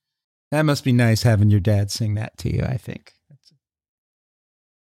them. That must be nice having your dad sing that to you, I think.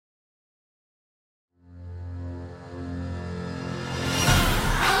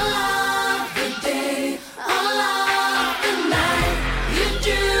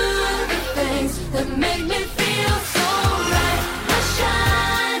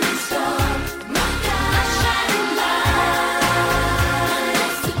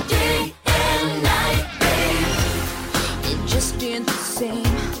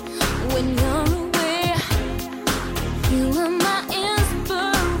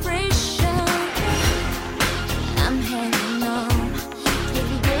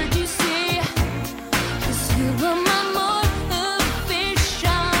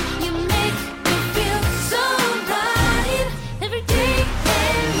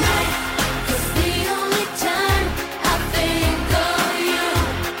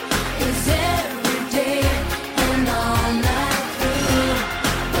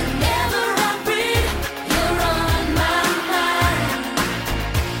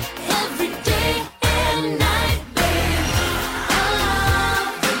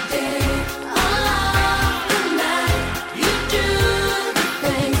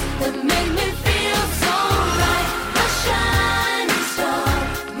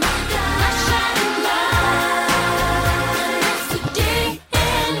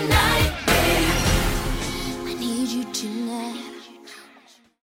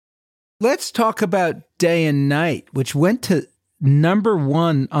 Let's talk about Day and Night, which went to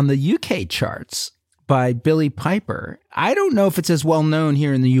 #1 on the UK charts by Billie Piper. I don't know if it's as well known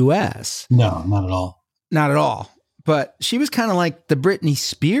here in the US. No, not at all. Not at all. But she was kind of like the Britney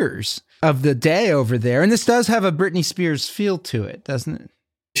Spears of the day over there. And this does have a Britney Spears feel to it, doesn't it?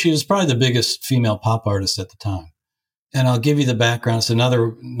 She was probably the biggest female pop artist at the time. And I'll give you the background. It's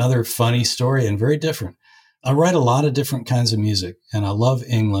another funny story and very different. I write a lot of different kinds of music and I love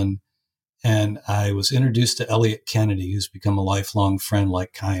England. And I was introduced to Elliot Kennedy, who's become a lifelong friend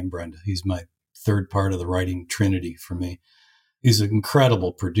like Kai and Brenda. He's my third part of the writing trinity for me. He's an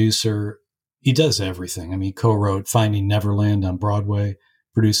incredible producer. He does everything. I mean, he co-wrote Finding Neverland on Broadway,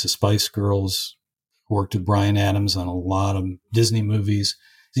 produced the Spice Girls, worked with Bryan Adams on a lot of Disney movies.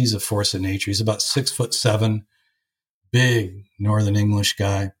 He's a force of nature. He's about 6'7", big Northern English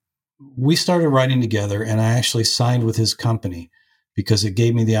guy. We started writing together and I actually signed with his company because it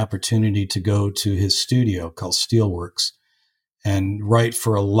gave me the opportunity to go to his studio called Steelworks and write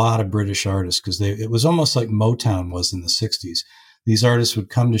for a lot of British artists because it was almost like Motown was in the 60s. These artists would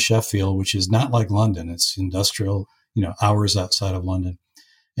come to Sheffield, which is not like London. It's industrial, hours outside of London.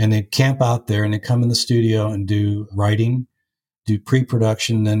 And they'd camp out there and they'd come in the studio and do writing, do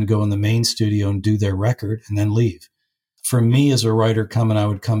pre-production, then go in the main studio and do their record and then leave. For me as a writer I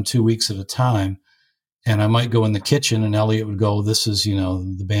would come 2 weeks at a time. And I might go in the kitchen and Elliot would go, "This is,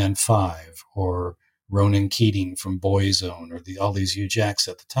 the band Five or Ronan Keating from Boyzone or all these huge acts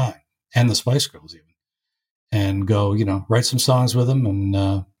at the time and the Spice Girls even." And go, write some songs with them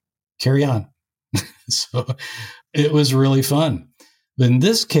and carry on. So it was really fun. But in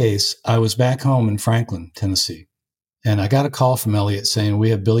this case, I was back home in Franklin, Tennessee, and I got a call from Elliott saying, we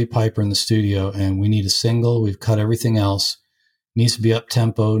have Billy Piper in the studio and we need a single. We've cut everything else. Needs to be up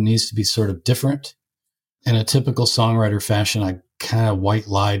tempo, needs to be sort of different. In a typical songwriter fashion, I kind of white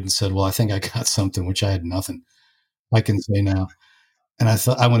lied and said, well, I think I got something, which I had nothing. I can say now. And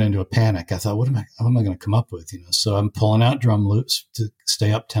I went into a panic. I thought, what am I going to come up with? So I'm pulling out drum loops to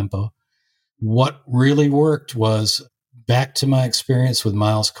stay up tempo. What really worked was, back to my experience with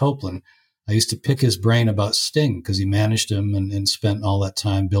Miles Copeland, I used to pick his brain about Sting because he managed him and spent all that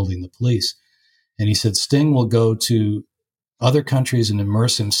time building the Police. And he said, Sting will go to other countries and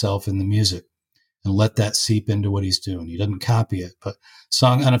immerse himself in the music and let that seep into what he's doing. He doesn't copy it. But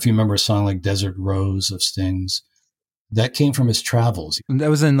I don't know if you remember a song like Desert Rose of Sting's. That came from his travels. That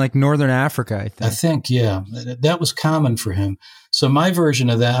was in like Northern Africa, I think. I think, yeah. That was common for him. So my version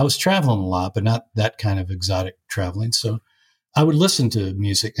of that, I was traveling a lot, but not that kind of exotic traveling. So I would listen to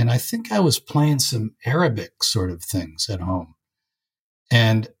music, and I think I was playing some Arabic sort of things at home.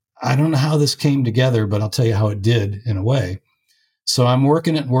 And I don't know how this came together, but I'll tell you how it did in a way. So I'm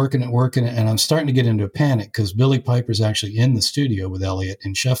working it, and I'm starting to get into a panic because Billy Piper's actually in the studio with Elliott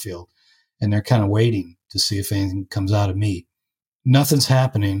in Sheffield, and they're kind of waiting to see if anything comes out of me. Nothing's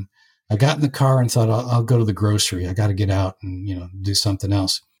happening. I got in the car and thought, I'll go to the grocery. I got to get out and, do something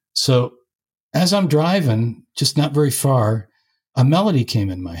else. So as I'm driving, just not very far, a melody came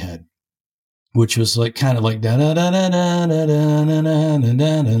in my head, which was like kind of like da da da da da da da da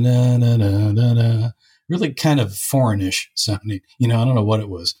da da da da, really kind of foreignish sounding. I don't know what it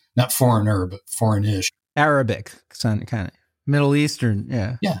was. Not foreigner, but foreignish. Arabic sounding kind of. Middle Eastern,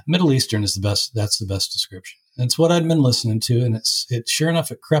 yeah. Yeah, Middle Eastern is the best. That's the best description. And it's what I'd been listening to, and it sure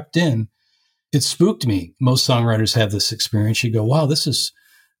enough, it crept in. It spooked me. Most songwriters have this experience. You go, wow, this is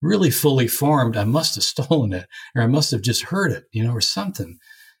really fully formed. I must have stolen it, or I must have just heard it, or something.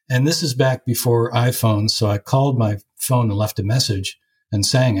 And this is back before iPhones, so I called my phone and left a message and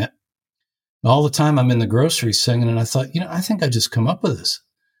sang it. All the time I'm in the grocery singing, and I thought, I think I just come up with this.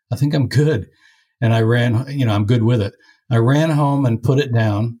 I think I'm good. And I ran, I'm good with it. I ran home and put it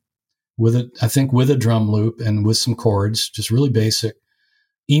down with a drum loop and with some chords, just really basic.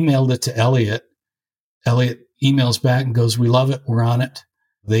 Emailed it to Elliott. Elliott emails back and goes, we love it. We're on it.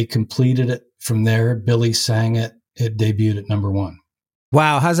 They completed it from there. Billy sang it. It debuted at number 1.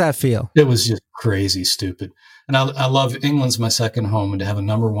 Wow. How's that feel? It was just crazy stupid. And I love England's my second home, and to have a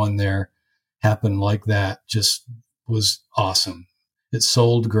number 1 there happen like that just was awesome. It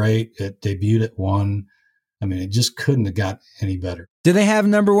sold great. It debuted at 1. I mean, it just couldn't have got any better. Do they have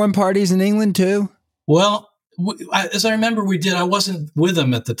number 1 parties in England too? Well, as I remember, we did. I wasn't with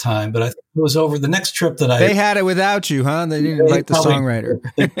them at the time, but I think it was over the next trip that They had it without you, huh? They didn't invite the songwriter.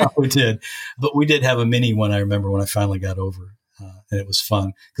 They probably did. But we did have a mini one, I remember, when I finally got over. And it was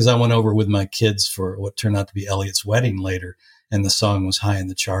fun because I went over with my kids for what turned out to be Elliott's wedding later. And the song was high in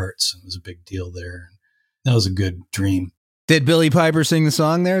the charts. It was a big deal there. And that was a good dream. Did Billy Piper sing the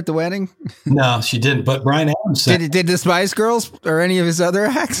song there at the wedding? No, she didn't. But Bryan Adams sang. Did the Spice Girls or any of his other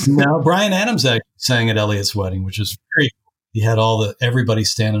acts? No, Bryan Adams actually sang at Elliott's wedding, which was very cool. He had everybody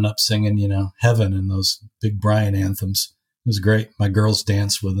standing up singing, Heaven and those big Bryan anthems. It was great. My girls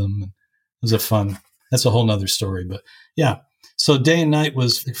danced with him. And it was that's a whole nother story. But yeah, so Day and Night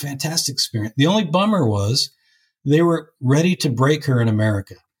was a fantastic experience. The only bummer was they were ready to break her in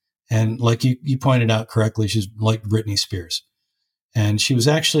America. And like you pointed out correctly, she's like Britney Spears. And she was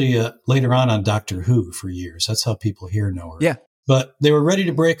actually later on Doctor Who for years. That's how people here know her. Yeah. But they were ready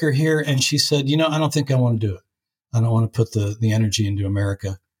to break her here. And she said, I don't think I want to do it. I don't want to put the energy into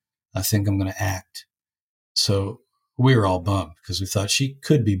America. I think I'm going to act. So we were all bummed because we thought she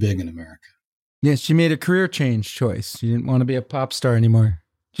could be big in America. Yes, she made a career change choice. She didn't want to be a pop star anymore.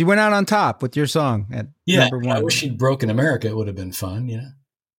 She went out on top with your song at number 1. I wish she'd broken America. It would have been fun,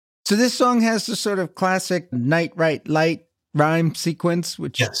 So this song has the sort of classic night, right, light rhyme sequence,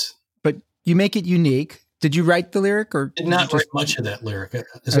 which yes, but you make it unique. Did you write the lyric or did not write much of that lyric?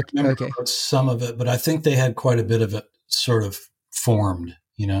 As I remember, I wrote some of it, but I think they had quite a bit of it sort of formed,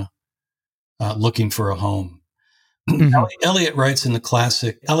 looking for a home. Mm-hmm. Elliott writes in the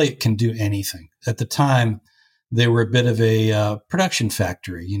classic. Elliott can do anything. At the time, they were a bit of a production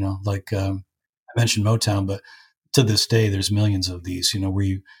factory, like I mentioned Motown, but to this day, there's millions of these, where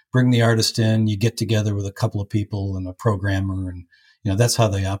you bring the artist in, you get together with a couple of people and a programmer, and, that's how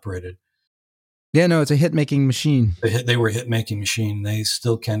they operated. Yeah, no, it's a hit-making machine. They were a hit-making machine. They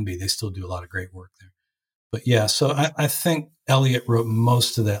still can be. They still do a lot of great work there. But yeah, so I think Elliott wrote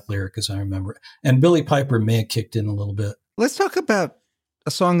most of that lyric, as I remember. And Billy Piper may have kicked in a little bit. Let's talk about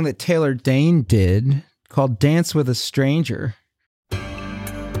a song that Taylor Dayne did called Dance with a Stranger.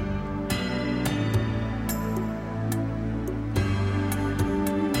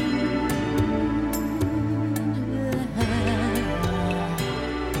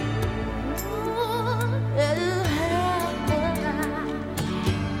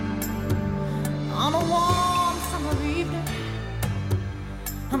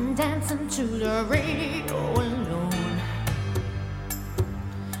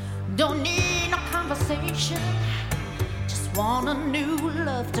 Don't need no conversation. Just want a new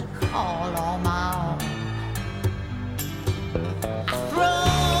love to call on my own. I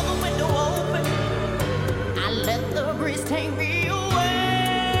throw the window open. I let the breeze take me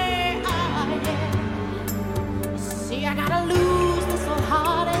away. Oh, yeah. See, I gotta lose this old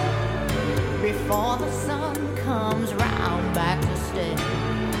heartache before the sun comes round back to stay.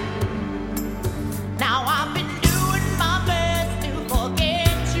 Now I've been doing my best to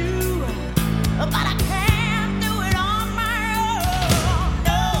forget you, but I can't do it on my own.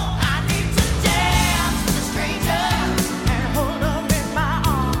 No, I need to dance with a stranger and hold up in my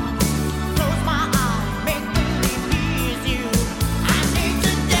arms. Close my eyes, make believe he's you. I need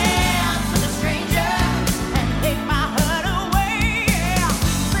to dance with a stranger and take my hurt away. Yeah,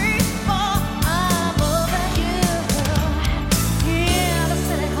 before I'm over you. Hear the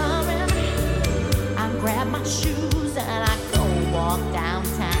city humming. I grab my shoes and I go walk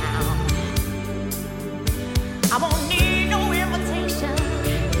downtown. I won't need no invitation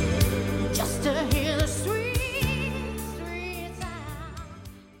just to hear the sweet, sweet sound.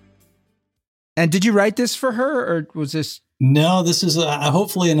 And did you write this for her, or was this? No, this is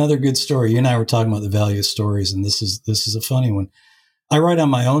hopefully another good story. You and I were talking about the value of stories, and this is a funny one. I write on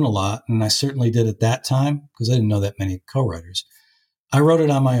my own a lot, and I certainly did at that time because I didn't know that many co-writers. I wrote it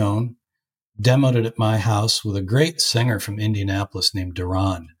on my own, demoed it at my house with a great singer from Indianapolis named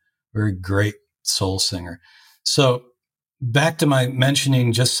Duran, very great soul singer. So back to my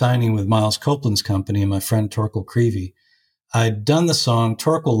mentioning just signing with Miles Copeland's company and my friend Torkel Creevy, I'd done the song.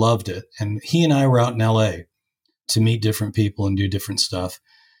 Torkel loved it, and he and I were out in L.A. to meet different people and do different stuff.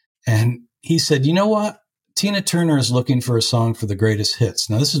 And he said, you know what? Tina Turner is looking for a song for the greatest hits.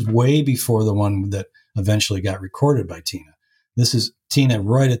 Now, this is way before the one that eventually got recorded by Tina. This is Tina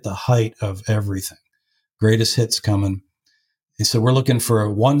right at the height of everything. Greatest hits coming. He said, we're looking for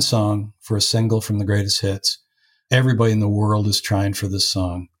one song for a single from the greatest hits. Everybody in the world is trying for this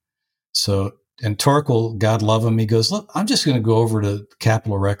song. So, and Torkel, God love him, he goes, look, I'm just going to go over to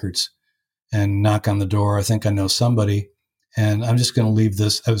Capitol Records and knock on the door. I think I know somebody, and I'm just going to leave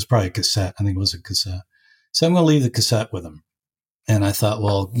this. It was probably a cassette. I think it was a cassette. So I'm going to leave the cassette with him. And I thought,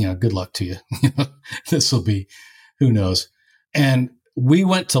 well, good luck to you. This will be, who knows. And we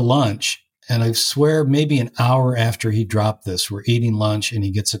went to lunch, and I swear maybe an hour after he dropped this, we're eating lunch, and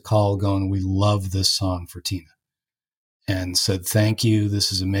he gets a call going, we love this song for Tina. And said, thank you.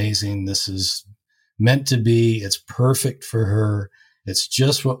 This is amazing. This is meant to be. It's perfect for her. It's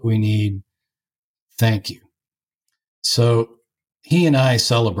just what we need. Thank you. So he and I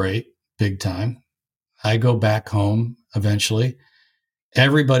celebrate big time. I go back home eventually.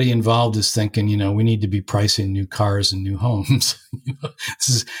 Everybody involved is thinking, we need to be pricing new cars and new homes. This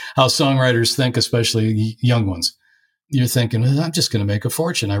is how songwriters think, especially young ones. You're thinking, I'm just going to make a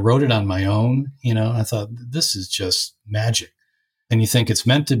fortune. I wrote it on my own. I thought, this is just magic. And you think it's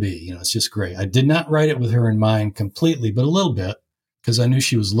meant to be, it's just great. I did not write it with her in mind completely, but a little bit, because I knew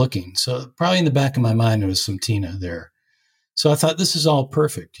she was looking. So probably in the back of my mind, there was some Tina there. So I thought, this is all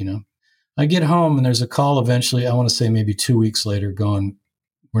perfect. I get home and there's a call eventually, I want to say maybe 2 weeks later, going,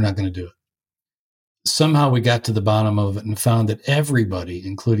 we're not going to do it. Somehow we got to the bottom of it and found that everybody,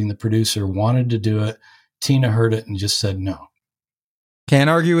 including the producer, wanted to do it. Tina heard it and just said no.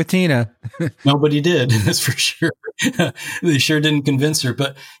 Can't argue with Tina. Nobody did, that's for sure. They sure didn't convince her.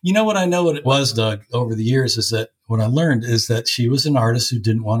 But what I know what it was, Doug, over the years is that what I learned is that she was an artist who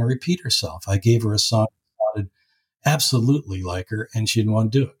didn't want to repeat herself. I gave her a song that sounded absolutely like her, and she didn't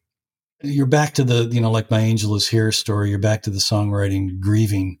want to do it. You're back to the, like my Angel Is Here story. You're back to the songwriting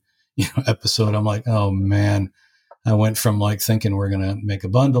grieving, episode. I'm like, oh man, I went from like thinking we're going to make a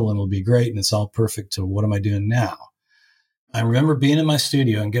bundle and it'll be great and it's all perfect to what am I doing now? I remember being in my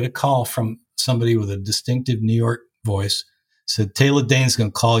studio and get a call from somebody with a distinctive New York voice. Said, Taylor Dane's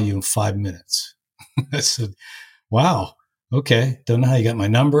going to call you in 5 minutes. I said, wow, okay. Don't know how you got my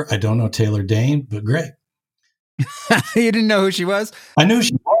number. I don't know Taylor Dane, but great. You didn't know who she was? I knew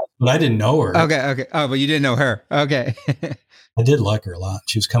she was, but I didn't know her. Okay. Oh, but you didn't know her. Okay. I did like her a lot.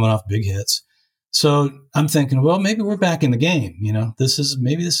 She was coming off big hits. So I'm thinking, well, maybe we're back in the game. This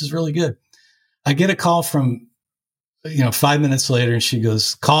is really good. I get a call from, 5 minutes later, and she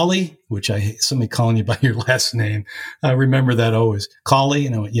goes, Collie, which I hate somebody calling you by your last name. I remember that always. Collie.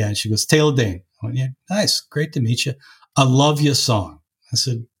 And I went, yeah. And she goes, Taylor Dane. I went, yeah, nice. Great to meet you. I love your song. I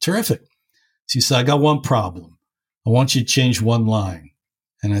said, terrific. She said, I got one problem. I want you to change one line.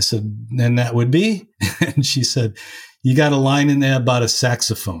 And I said, and that would be? And she said, you got a line in there about a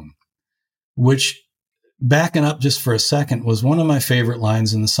saxophone, which, backing up just for a second, was one of my favorite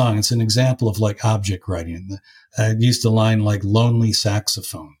lines in the song. It's an example of like object writing. I used a line like lonely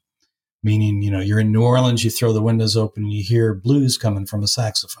saxophone. meaning, you're in New Orleans, you throw the windows open and you hear blues coming from a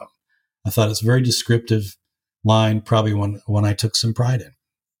saxophone. I thought it's a very descriptive line, probably one I took some pride in.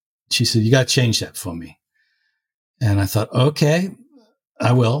 She said, you got to change that for me. And I thought, okay,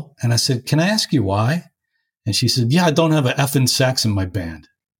 I will. And I said, can I ask you why? And she said, yeah, I don't have an effing sax in my band.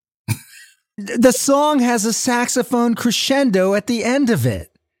 The song has a saxophone crescendo at the end of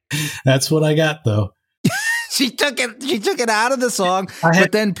it. That's what I got, though. She took it out of the song,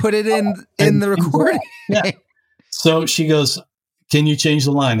 but then put it in the recording. Yeah. So she goes, can you change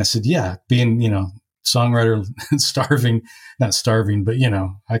the line? I said, yeah, being, songwriter, not starving, but,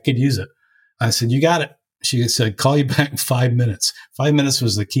 I could use it. I said, you got it. She said, call you back in 5 minutes. 5 minutes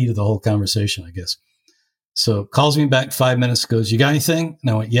was the key to the whole conversation, I guess. So calls me back 5 minutes, goes, you got anything?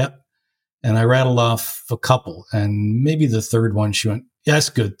 And I went, yep. And I rattled off a couple, and maybe the third one, she went, yeah, that's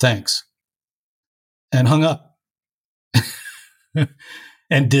good, thanks. And hung up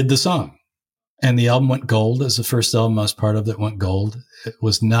and did the song. And the album went gold. It was the first album I was part of that went gold. It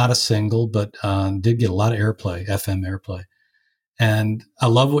was not a single, but did get a lot of airplay, FM airplay. And I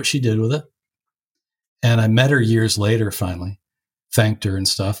love what she did with it. And I met her years later, finally, thanked her and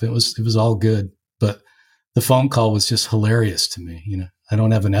stuff. It was all good. But the phone call was just hilarious to me. I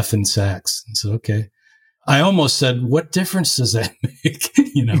don't have an effing sax. I said, okay. I almost said, what difference does that make?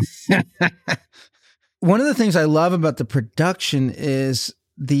 One of the things I love about the production is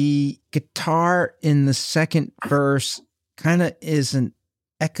the guitar in the second verse kind of is an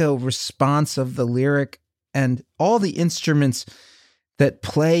echo response of the lyric, and all the instruments that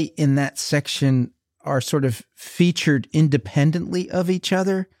play in that section are sort of featured independently of each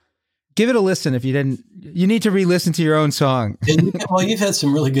other. Give it a listen if you didn't. You need to re-listen to your own song. Well, you've had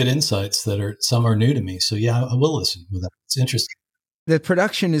some really good insights some are new to me. So yeah, I will listen with that. It's interesting. The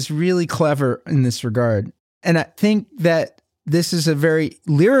production is really clever in this regard. And I think that this is a very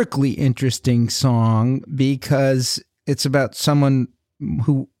lyrically interesting song because it's about someone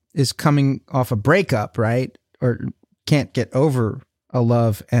who is coming off a breakup, right? Or can't get over a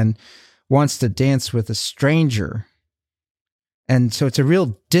love and wants to dance with a stranger. And so it's a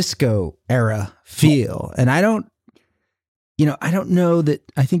real disco era feel. And I don't know that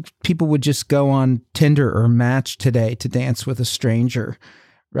I think people would just go on Tinder or Match today to dance with a stranger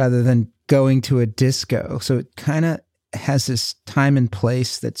rather than going to a disco. So it kind of has this time and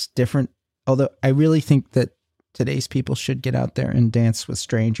place that's different. Although I really think that today's people should get out there and dance with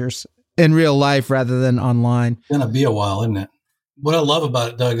strangers in real life rather than online. It's going to be a while, isn't it? What I love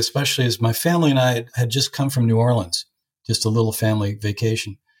about it, Doug, especially is my family and I had just come from New Orleans, just a little family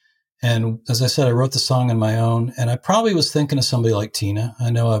vacation. And as I said, I wrote the song on my own, and I probably was thinking of somebody like Tina.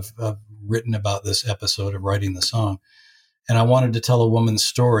 I know I've written about this episode of writing the song, and I wanted to tell a woman's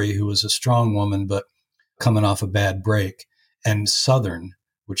story who was a strong woman, but coming off a bad break, and Southern,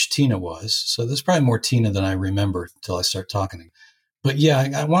 which Tina was. So there's probably more Tina than I remember until I start talking. But yeah,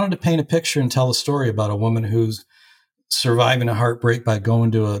 I wanted to paint a picture and tell a story about a woman who's surviving a heartbreak by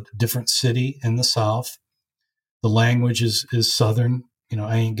going to a different city in the South. The language is Southern.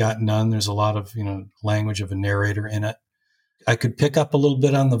 I ain't got none. There's a lot of, language of a narrator in it. I could pick up a little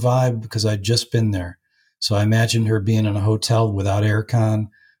bit on the vibe because I'd just been there. So I imagined her being in a hotel without aircon,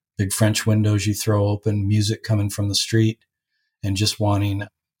 big French windows you throw open, music coming from the street, and just wanting,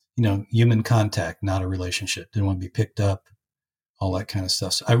 human contact, not a relationship. Didn't want to be picked up, all that kind of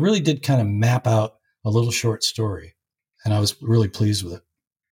stuff. So I really did kind of map out a little short story, and I was really pleased with it.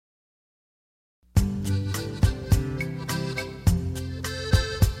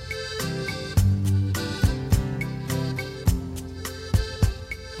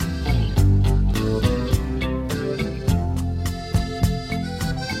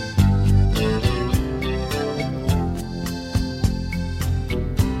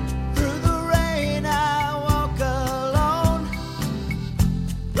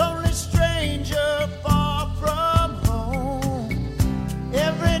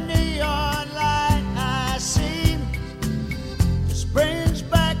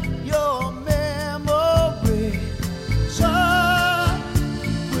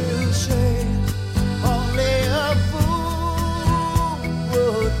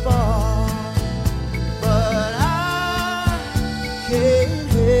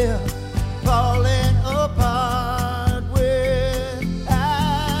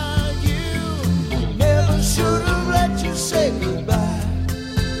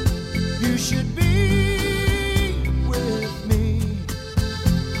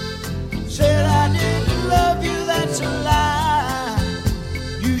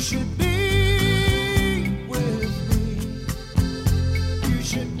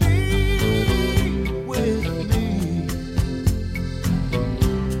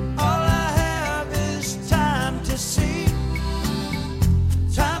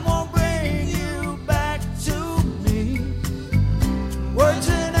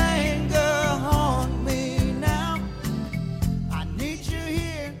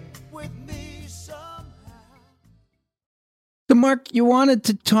 with me somehow. So, Mark, you wanted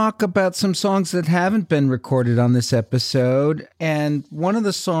to talk about some songs that haven't been recorded on this episode. And one of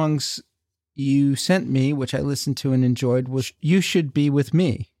the songs you sent me, which I listened to and enjoyed, was You Should Be With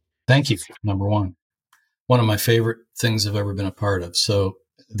Me. Thank you. Number one. One of my favorite things I've ever been a part of. So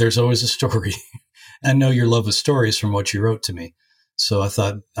there's always a story. I know your love of stories from what you wrote to me. So I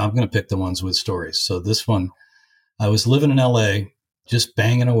thought I'm going to pick the ones with stories. So this one, I was living in LA, just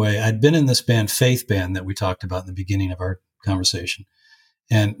banging away. I'd been in this band, Faith Band, that we talked about in the beginning of our conversation.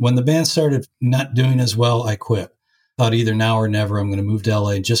 And when the band started not doing as well, I quit. Thought either now or never, I'm going to move to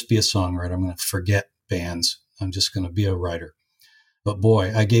LA and just be a songwriter. I'm going to forget bands. I'm just going to be a writer. But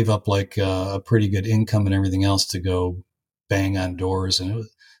boy, I gave up like a pretty good income and everything else to go bang on doors. And it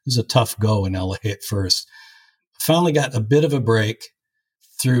was a tough go in LA at first. Finally got a bit of a break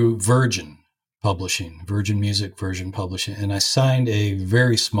through Virgin Publishing, Virgin Music, Virgin Publishing. And I signed a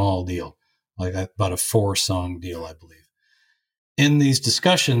very small deal, like about a 4-song deal, I believe. In these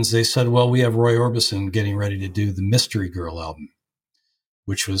discussions, they said, well, we have Roy Orbison getting ready to do the Mystery Girl album,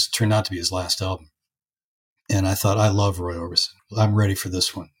 which turned out to be his last album. And I thought, I love Roy Orbison. I'm ready for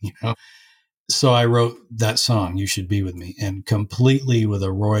this one, you know? So I wrote that song, You Should Be With Me, and completely with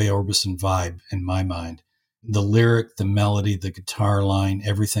a Roy Orbison vibe in my mind. The lyric, the melody, the guitar line,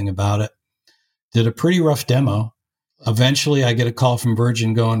 everything about it. Did a pretty rough demo. Eventually, I get a call from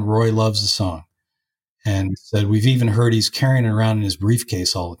Virgin going, Roy loves the song. And said, we've even heard he's carrying it around in his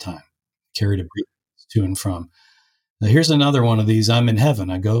briefcase all the time. Carried a briefcase to and from. Now, here's another one of these. I'm in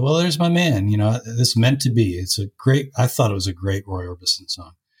heaven. I go, well, there's my man. You know, this meant to be. I thought it was a great Roy Orbison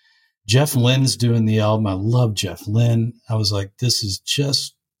song. Jeff Lynne's doing the album. I love Jeff Lynne. I was like, this is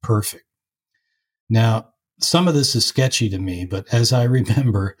just perfect. Now, some of this is sketchy to me, but as I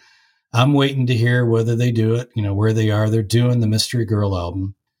remember, I'm waiting to hear whether they do it, you know, where they are. They're doing the Mystery Girl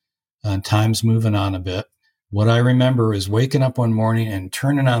album. Time's moving on a bit. What I remember is waking up one morning and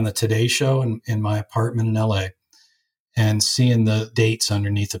turning on the Today Show in my apartment in LA and seeing the dates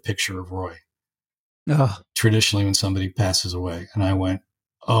underneath a picture of Roy. Traditionally, when somebody passes away. And I went,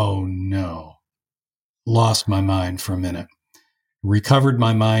 oh no. Lost my mind for a minute. Recovered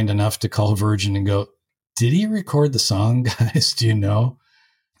my mind enough to call Virgin and go, did he record the song, guys? Do you know?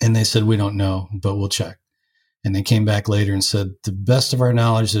 And they said, we don't know, but we'll check. And they came back later and said, the best of our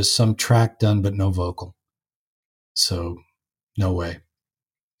knowledge, there's some track done, but no vocal. So no way.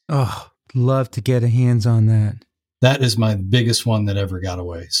 Oh, love to get a hands on that. That is my biggest one that ever got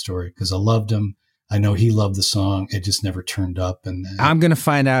away story, because I loved him. I know he loved the song. It just never turned up. And I'm going to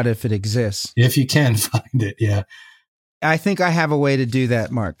find out if it exists. If you can find it, yeah. I think I have a way to do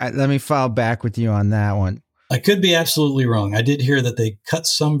that, Mark. Let me file back with you on that one. I could be absolutely wrong. I did hear that they cut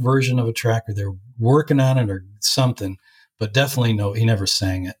some version of a track, or they're working on it or something, but definitely no, he never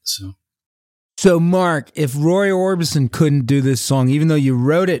sang it. So Mark, if Roy Orbison couldn't do this song, even though you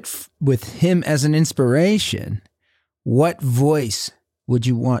wrote it with him as an inspiration, what voice would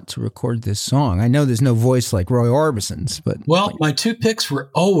you want to record this song? I know there's no voice like Roy Orbison's, but... Well, my two picks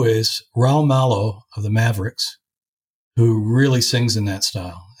were always Raul Malo of the Mavericks, who really sings in that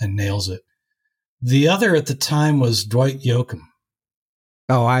style and nails it. The other at the time was Dwight Yoakam.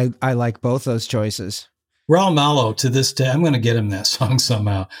 Oh, I like both those choices. Raul Malo, to this day, I'm going to get him that song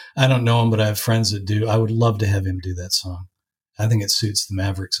somehow. I don't know him, but I have friends that do. I would love to have him do that song. I think it suits the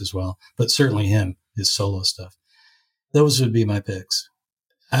Mavericks as well, but certainly him, his solo stuff. Those would be my picks.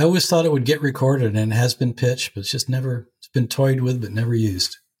 I always thought it would get recorded, and it has been pitched, but it's been toyed with, but never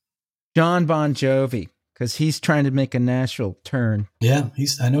used. John Bon Jovi, because he's trying to make a Nashville turn. Yeah,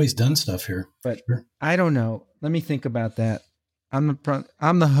 I know he's done stuff here. But sure. I don't know. Let me think about that. I'm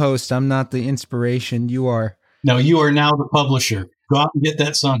the host. I'm not the inspiration. You are. No, you are now the publisher. Go out and get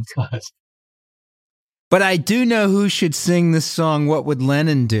that song cut. But I do know who should sing this song, What Would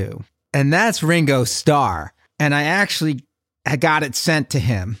Lennon Do? And that's Ringo Starr. And I got it sent to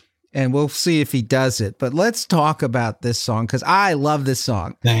him. And we'll see if he does it. But let's talk about this song, because I love this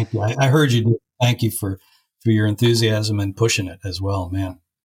song. Thank you. I heard you. Thank you for your enthusiasm and pushing it as well, man.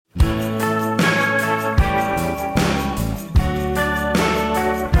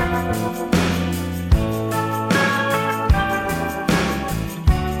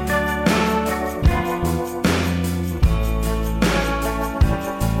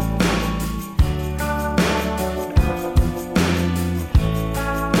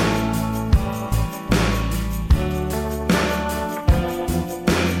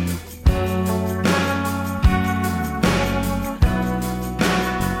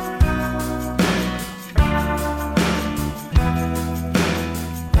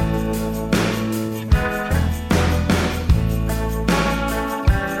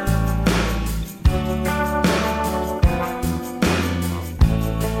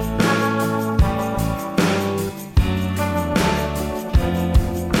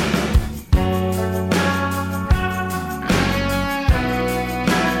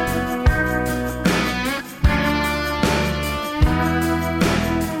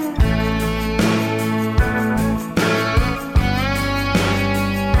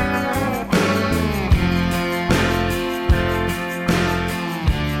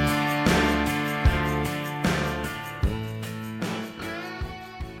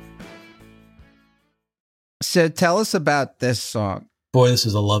 So tell us about this song. Boy, this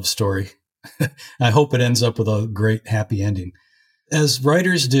is a love story. I hope it ends up with a great happy ending. As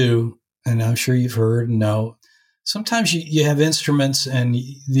writers do, and I'm sure you've heard and know, sometimes you have instruments and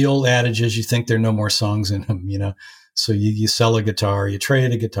the old adage is you think there are no more songs in them, So you sell a guitar, you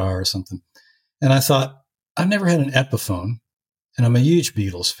trade a guitar or something. And I thought, I've never had an Epiphone, and I'm a huge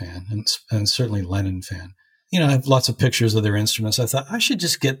Beatles fan and certainly Lennon fan. I have lots of pictures of their instruments. I thought I should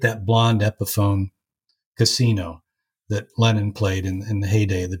just get that blonde Epiphone Casino that Lennon played in the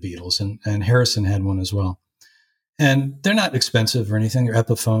heyday of the Beatles, and Harrison had one as well. And they're not expensive or anything. They're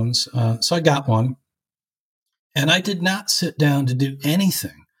Epiphones. So I got one. And I did not sit down to do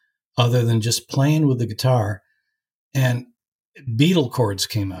anything other than just playing with the guitar. And Beatle chords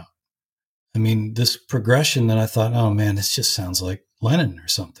came out. I mean, this progression that I thought, oh man, this just sounds like Lennon or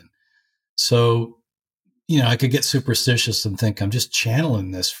something. So, I could get superstitious and think I'm just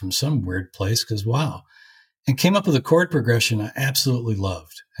channeling this from some weird place because wow. And came up with a chord progression I absolutely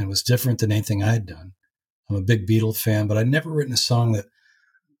loved and was different than anything I had done. I'm a big Beatle fan, but I'd never written a song that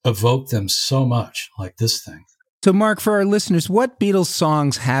evoked them so much like this thing. So, Mark, for our listeners, what Beatles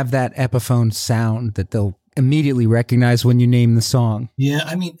songs have that Epiphone sound that they'll immediately recognize when you name the song? Yeah,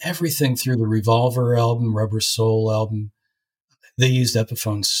 I mean, everything through the Revolver album, Rubber Soul album, they used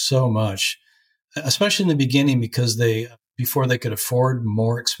Epiphones so much, especially in the beginning because before they could afford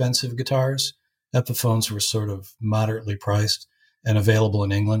more expensive guitars, Epiphones were sort of moderately priced and available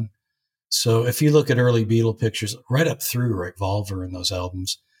in England. So if you look at early Beatle pictures, right up through Revolver and those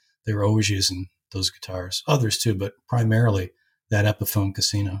albums, they were always using those guitars. Others too, but primarily that Epiphone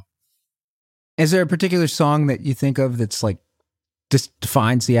Casino. Is there a particular song that you think of that's like just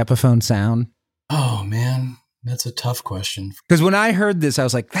defines the Epiphone sound? Oh man, that's a tough question. Because when I heard this, I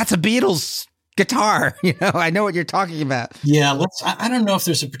was like, that's a Beatles guitar. I know what you're talking about. Yeah, I don't know if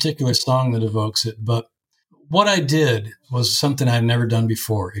there's a particular song that evokes it, but what I did was something I've never done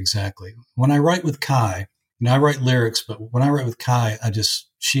before. Exactly. When I write with Kai, I write lyrics, but when I write with Kai,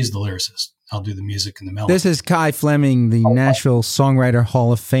 she's the lyricist. I'll do the music and the melody. This is Kai Fleming, the Nashville Songwriter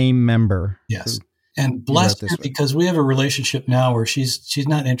Hall of Fame member. Yes. And bless her because we have a relationship now where she's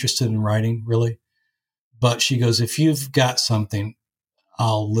not interested in writing really, but she goes, if you've got something,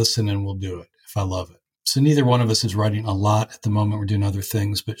 I'll listen and we'll do it if I love it. So neither one of us is writing a lot at the moment. We're doing other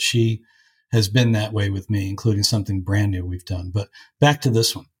things, but she has been that way with me, including something brand new we've done. But back to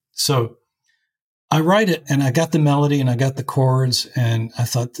this one. So I write it and I got the melody and I got the chords and I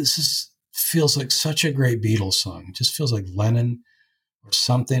thought feels like such a great Beatles song. It just feels like Lennon or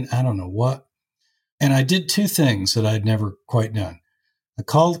something. I don't know what. And I did two things that I'd never quite done. I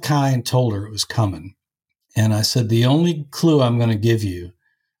called Kai and told her it was coming. And I said, the only clue I'm going to give you,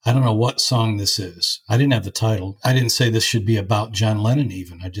 I don't know what song this is. I didn't have the title. I didn't say this should be about John Lennon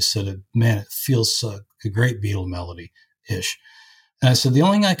even. I just said, man, it feels a great Beatle melody-ish. And I said, the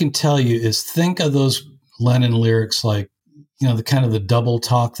only thing I can tell you is think of those Lennon lyrics like, the kind of the double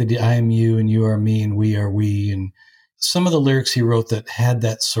talk that I am you and you are me and we are we. And some of the lyrics he wrote that had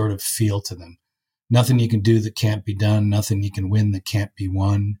that sort of feel to them. Nothing you can do that can't be done. Nothing you can win that can't be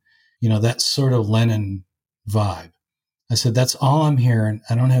won. That sort of Lennon vibe. I said, that's all I'm hearing.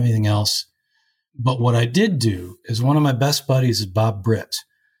 I don't have anything else. But what I did do is one of my best buddies is Bob Britt,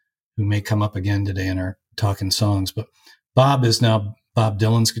 who may come up again today in our Talking Songs. But Bob is now Bob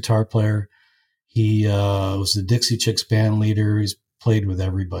Dylan's guitar player. He was the Dixie Chicks band leader. He's played with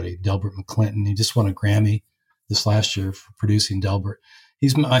everybody. Delbert McClinton. He just won a Grammy this last year for producing Delbert.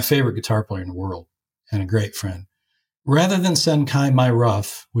 He's my favorite guitar player in the world and a great friend. Rather than send Kai my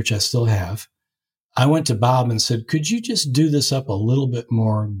rough, which I still have, I went to Bob and said, could you just do this up a little bit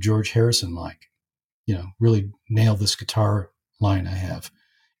more George Harrison-like? Really nail this guitar line I have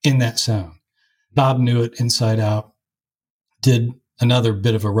in that sound. Bob knew it inside out, did another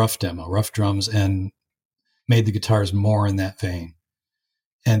bit of a rough demo, rough drums, and made the guitars more in that vein.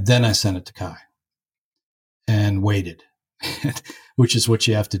 And then I sent it to Kai and waited, which is what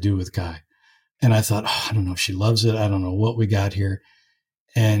you have to do with Kai. And I thought, I don't know if she loves it. I don't know what we got here.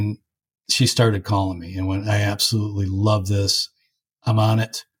 And she started calling me and went, I absolutely love this. I'm on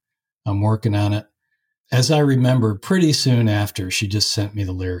it. I'm working on it. As I remember, pretty soon after, she just sent me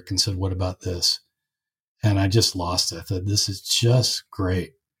the lyric and said, what about this? And I just lost it. I thought, this is just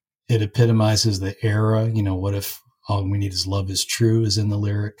great. It epitomizes the era. What if all we need is love is true is in the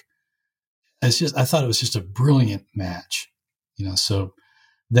lyric. I thought it was just a brilliant match. So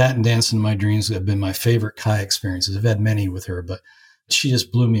that and Dancing in My Dreams have been my favorite Kai experiences. I've had many with her, but she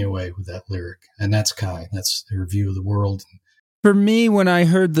just blew me away with that lyric. And that's Kai. That's her view of the world. For me, when I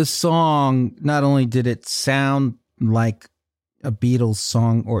heard the song, not only did it sound like a Beatles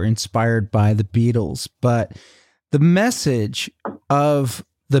song or inspired by the Beatles, but the message of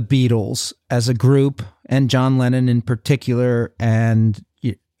the Beatles as a group, and John Lennon in particular, and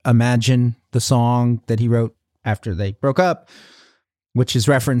Imagine, the song that he wrote after they broke up, which is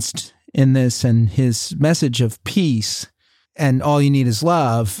referenced in this, and his message of peace and all you need is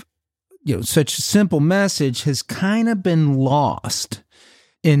love, such a simple message has kind of been lost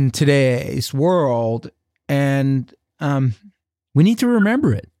in today's world. And we need to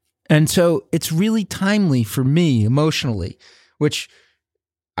remember it. And so it's really timely for me emotionally, which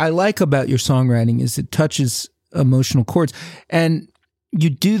I like about your songwriting is it touches emotional chords. And you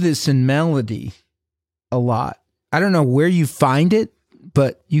do this in melody a lot. I don't know where you find it,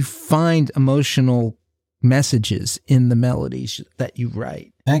 but you find emotional messages in the melodies that you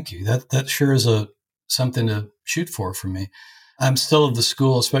write. Thank you. That sure is something to shoot for me. I'm still of the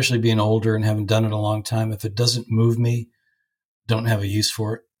school, especially being older and having done it a long time. If it doesn't move me, don't have a use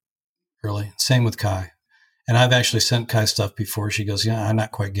for it, really. Same with Kai. And I've actually sent Kai stuff before. She goes, yeah, I'm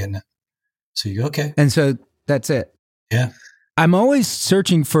not quite getting it. So you go, okay. And so that's it. Yeah. I'm always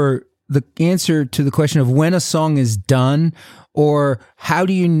searching for the answer to the question of when a song is done, or how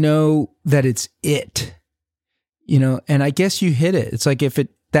do you know that it's it? And I guess you hit it. It's like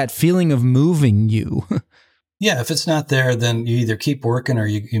that feeling of moving you. Yeah, if it's not there, then you either keep working or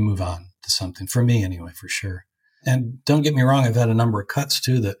you move on to something. For me, anyway, for sure. And don't get me wrong, I've had a number of cuts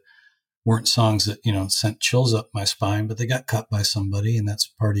too that weren't songs that, sent chills up my spine, but they got cut by somebody, and that's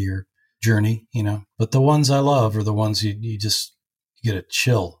part of your journey, But the ones I love are the ones you get a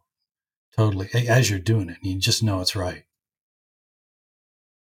chill totally as you're doing it, and you just know it's right.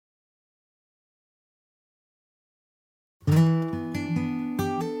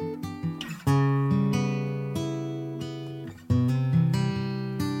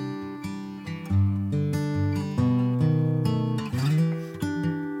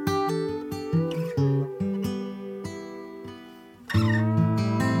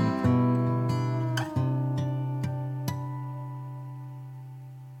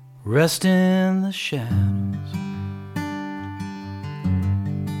 Rest in the shadows,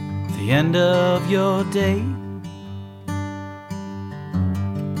 the end of your day.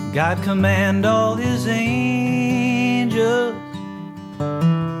 God command all his angels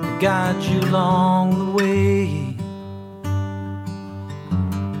to guide you along the way.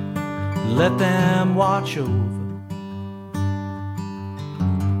 Let them watch over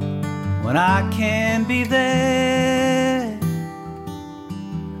when I can't be there.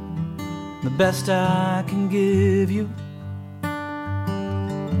 The best I can give you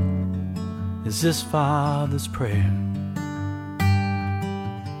is this Father's prayer.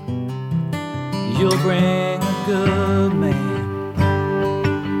 You'll bring a good man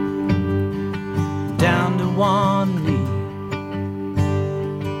down to one knee.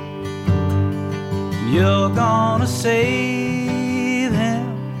 You're gonna save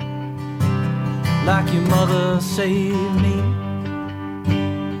him like your mother saved me.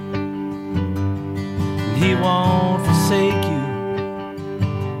 He won't forsake you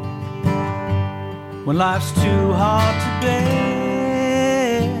when life's too hard to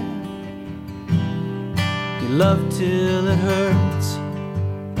bear. You love till it hurts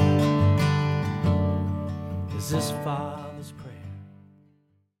is this Father's prayer.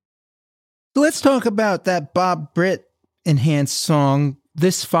 Let's talk about that Bob Britt enhanced song,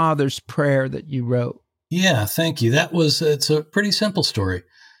 This Father's Prayer, that you wrote. Yeah, thank you. It's a pretty simple story.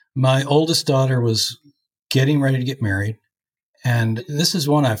 My oldest daughter was getting ready to get married. And this is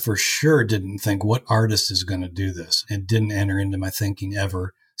one I for sure didn't think, what artist is going to do this? It didn't enter into my thinking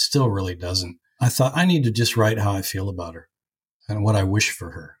ever. Still really doesn't. I thought I need to just write how I feel about her and what I wish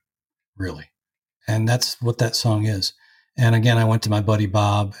for her, really. And that's what that song is. And again, I went to my buddy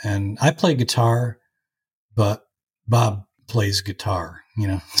Bob, and I play guitar, but Bob plays guitar,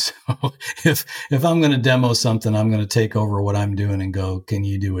 So if I'm going to demo something, I'm going to take over what I'm doing and go, can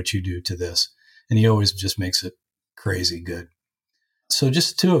you do what you do to this? And he always just makes it crazy good. So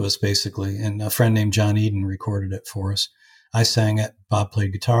just two of us, basically, and a friend named John Eden recorded it for us. I sang it, Bob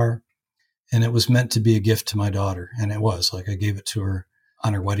played guitar, and it was meant to be a gift to my daughter. And it was, I gave it to her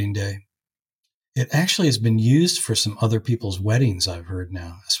on her wedding day. It actually has been used for some other people's weddings, I've heard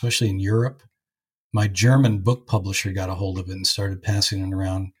now, especially in Europe. My German book publisher got a hold of it and started passing it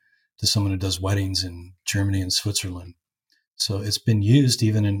around to someone who does weddings in Germany and Switzerland. So it's been used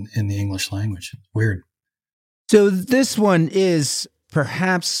even in the English language. Weird. So this one is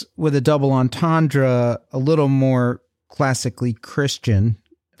perhaps with a double entendre, a little more classically Christian,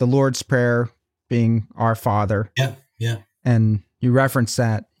 the Lord's Prayer being Our Father. Yeah. And you reference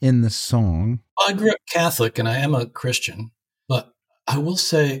that in the song. Well, I grew up Catholic and I am a Christian. But I will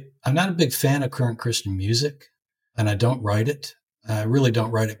say I'm not a big fan of current Christian music, and I don't write it. I really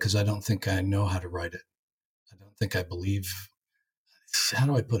don't write it because I don't think I know how to write it. I don't think I believe. How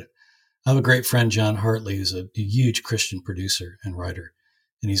do I put it? I have a great friend, John Hartley, who's a huge Christian producer and writer.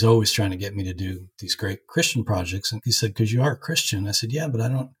 And he's always trying to get me to do these great Christian projects. And he said, because you are a Christian. I said, yeah, but I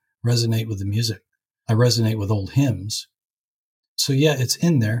don't resonate with the music. I resonate with old hymns. So yeah, it's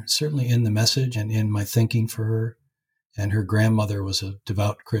in there, certainly in the message and in my thinking for her. And her grandmother was a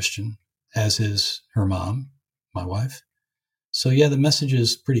devout Christian, as is her mom, my wife. So yeah, the message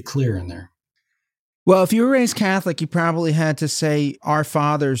is pretty clear in there. Well, if you were raised Catholic, you probably had to say Our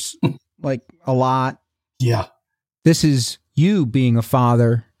Fathers like a lot. Yeah. This is you being a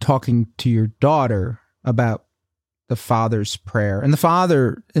father talking to your daughter about the Father's prayer. And the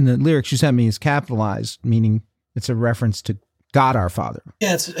Father in the lyrics you sent me is capitalized, meaning it's a reference to God our Father.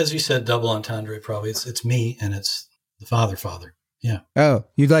 Yeah, it's, as you said, double entendre probably. It's me and it's the Father. Yeah. Oh,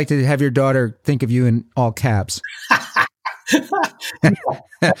 you'd like to have your daughter think of you in all caps. Good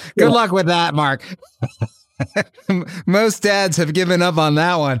luck with that, Mark. Most dads have given up on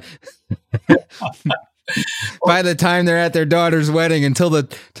that one. By the time they're at their daughter's wedding, until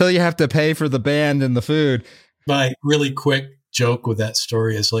you have to pay for the band and the food. My really quick joke with that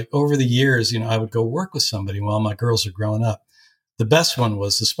story is like over the years, I would go work with somebody while my girls are growing up. The best one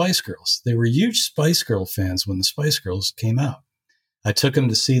was the Spice Girls. They were huge Spice Girl fans when the Spice Girls came out. I took them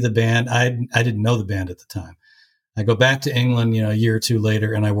to see the band. I didn't know the band at the time. I go back to England, a year or two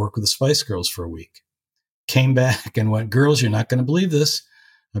later, and I work with the Spice Girls for a week. Came back and went, girls, you're not going to believe this.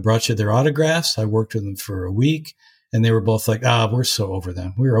 I brought you their autographs. I worked with them for a week, and they were both like, we're so over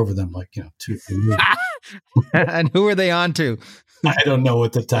them. We were over them like, 2 or 3 weeks. And who were they on to? I don't know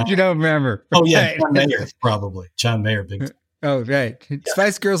at the time. You don't remember. Oh, yeah, John Mayer, probably. John Mayer, big time. Oh, right. Yeah.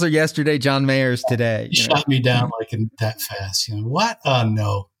 Spice Girls are yesterday, John Mayer's today. He shot me down like in that fast. What?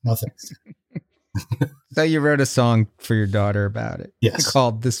 No, nothing. So you wrote a song for your daughter about it. Yes.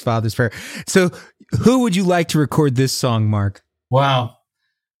 Called This Father's Prayer. So who would you like to record this song, Mark? Wow.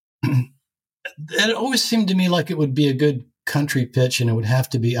 It always seemed to me like it would be a good country pitch, and it would have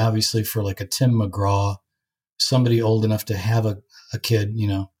to be obviously for like a Tim McGraw, somebody old enough to have a kid,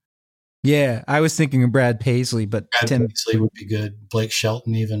 Yeah, I was thinking of Brad Paisley, but Brad Paisley would be good. Blake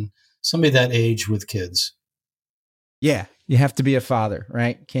Shelton, even somebody that age with kids. Yeah, you have to be a father,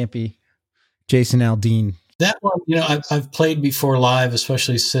 right? Can't be Jason Aldean. That one, I've played before live,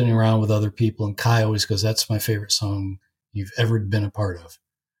 especially sitting around with other people. And Kai always goes, "That's my favorite song you've ever been a part of."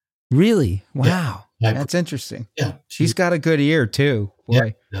 Really? Wow, yeah. That's interesting. Yeah, she's got a good ear too.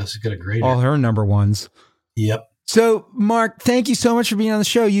 Boy, yeah, she's got a great all ear. her number ones. Yep. So, Mark, thank you so much for being on the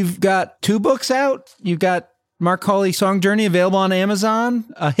show. You've got 2 books out. You've got Mark Hawley Song Journey available on Amazon,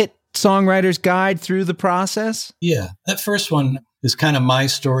 a hit songwriter's guide through the process. Yeah, that first one is kind of my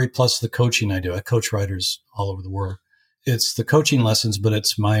story plus the coaching I do. I coach writers all over the world. It's the coaching lessons, but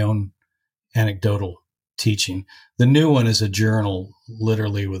it's my own anecdotal teaching. The new one is a journal,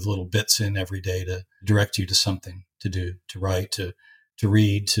 literally with little bits in every day to direct you to something to do, to write, to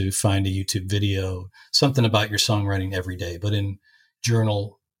read, to find a YouTube video, something about your songwriting every day, but in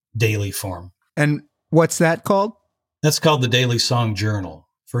journal daily form. And what's that called? That's called the Daily Song Journal.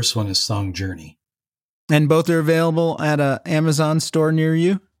 First one is Song Journey. And both are available at a Amazon store near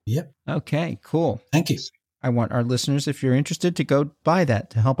you? Yep. Okay, cool. Thank you. I want our listeners, if you're interested, to go buy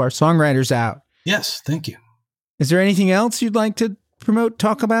that to help our songwriters out. Yes, thank you. Is there anything else you'd like to promote,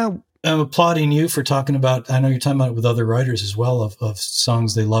 talk about? I'm applauding you for talking about, I know you're talking about it with other writers as well, of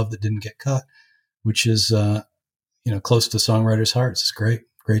songs they love that didn't get cut, which is, close to songwriters' hearts. It's great.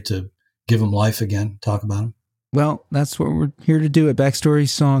 Great to give them life again, talk about them. Well, that's what we're here to do at Backstory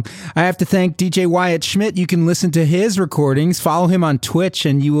Song. I have to thank DJ Wyatt Schmidt. You can listen to his recordings, follow him on Twitch,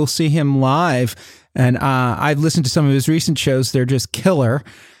 and you will see him live. And I've listened to some of his recent shows. They're just killer.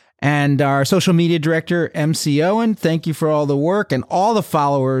 And our social media director, MC Owen, thank you for all the work, and all the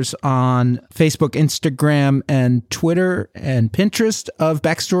followers on Facebook, Instagram, and Twitter and Pinterest of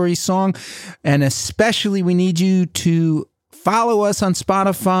Backstory Song. And especially we need you to follow us on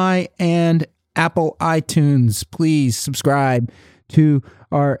Spotify and Apple iTunes. Please subscribe to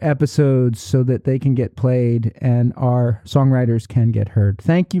our episodes so that they can get played and our songwriters can get heard.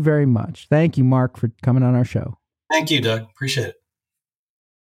 Thank you very much. Thank you, Mark, for coming on our show. Thank you, Doug. Appreciate it.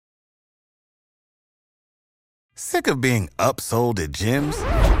 Sick of being upsold at gyms?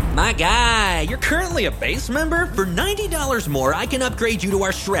 My guy, you're currently a base member? For $90 more, I can upgrade you to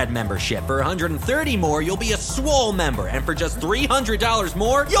our Shred membership. For $130 more, you'll be a Swole member. And for just $300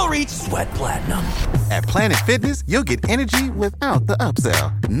 more, you'll reach Sweat Platinum. At Planet Fitness, you'll get energy without the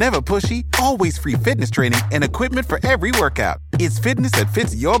upsell. Never pushy, always free fitness training and equipment for every workout. It's fitness that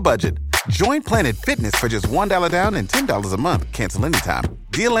fits your budget. Join Planet Fitness for just $1 down and $10 a month. Cancel anytime.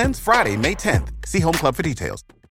 Deal ends Friday, May 10th. See Home Club for details.